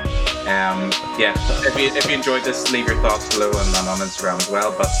today. But if you enjoyed this, leave your thoughts below and on Instagram as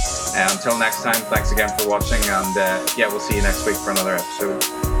well. But until next time, thanks again for watching, and we'll see you next week for another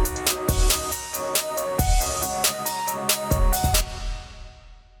episode.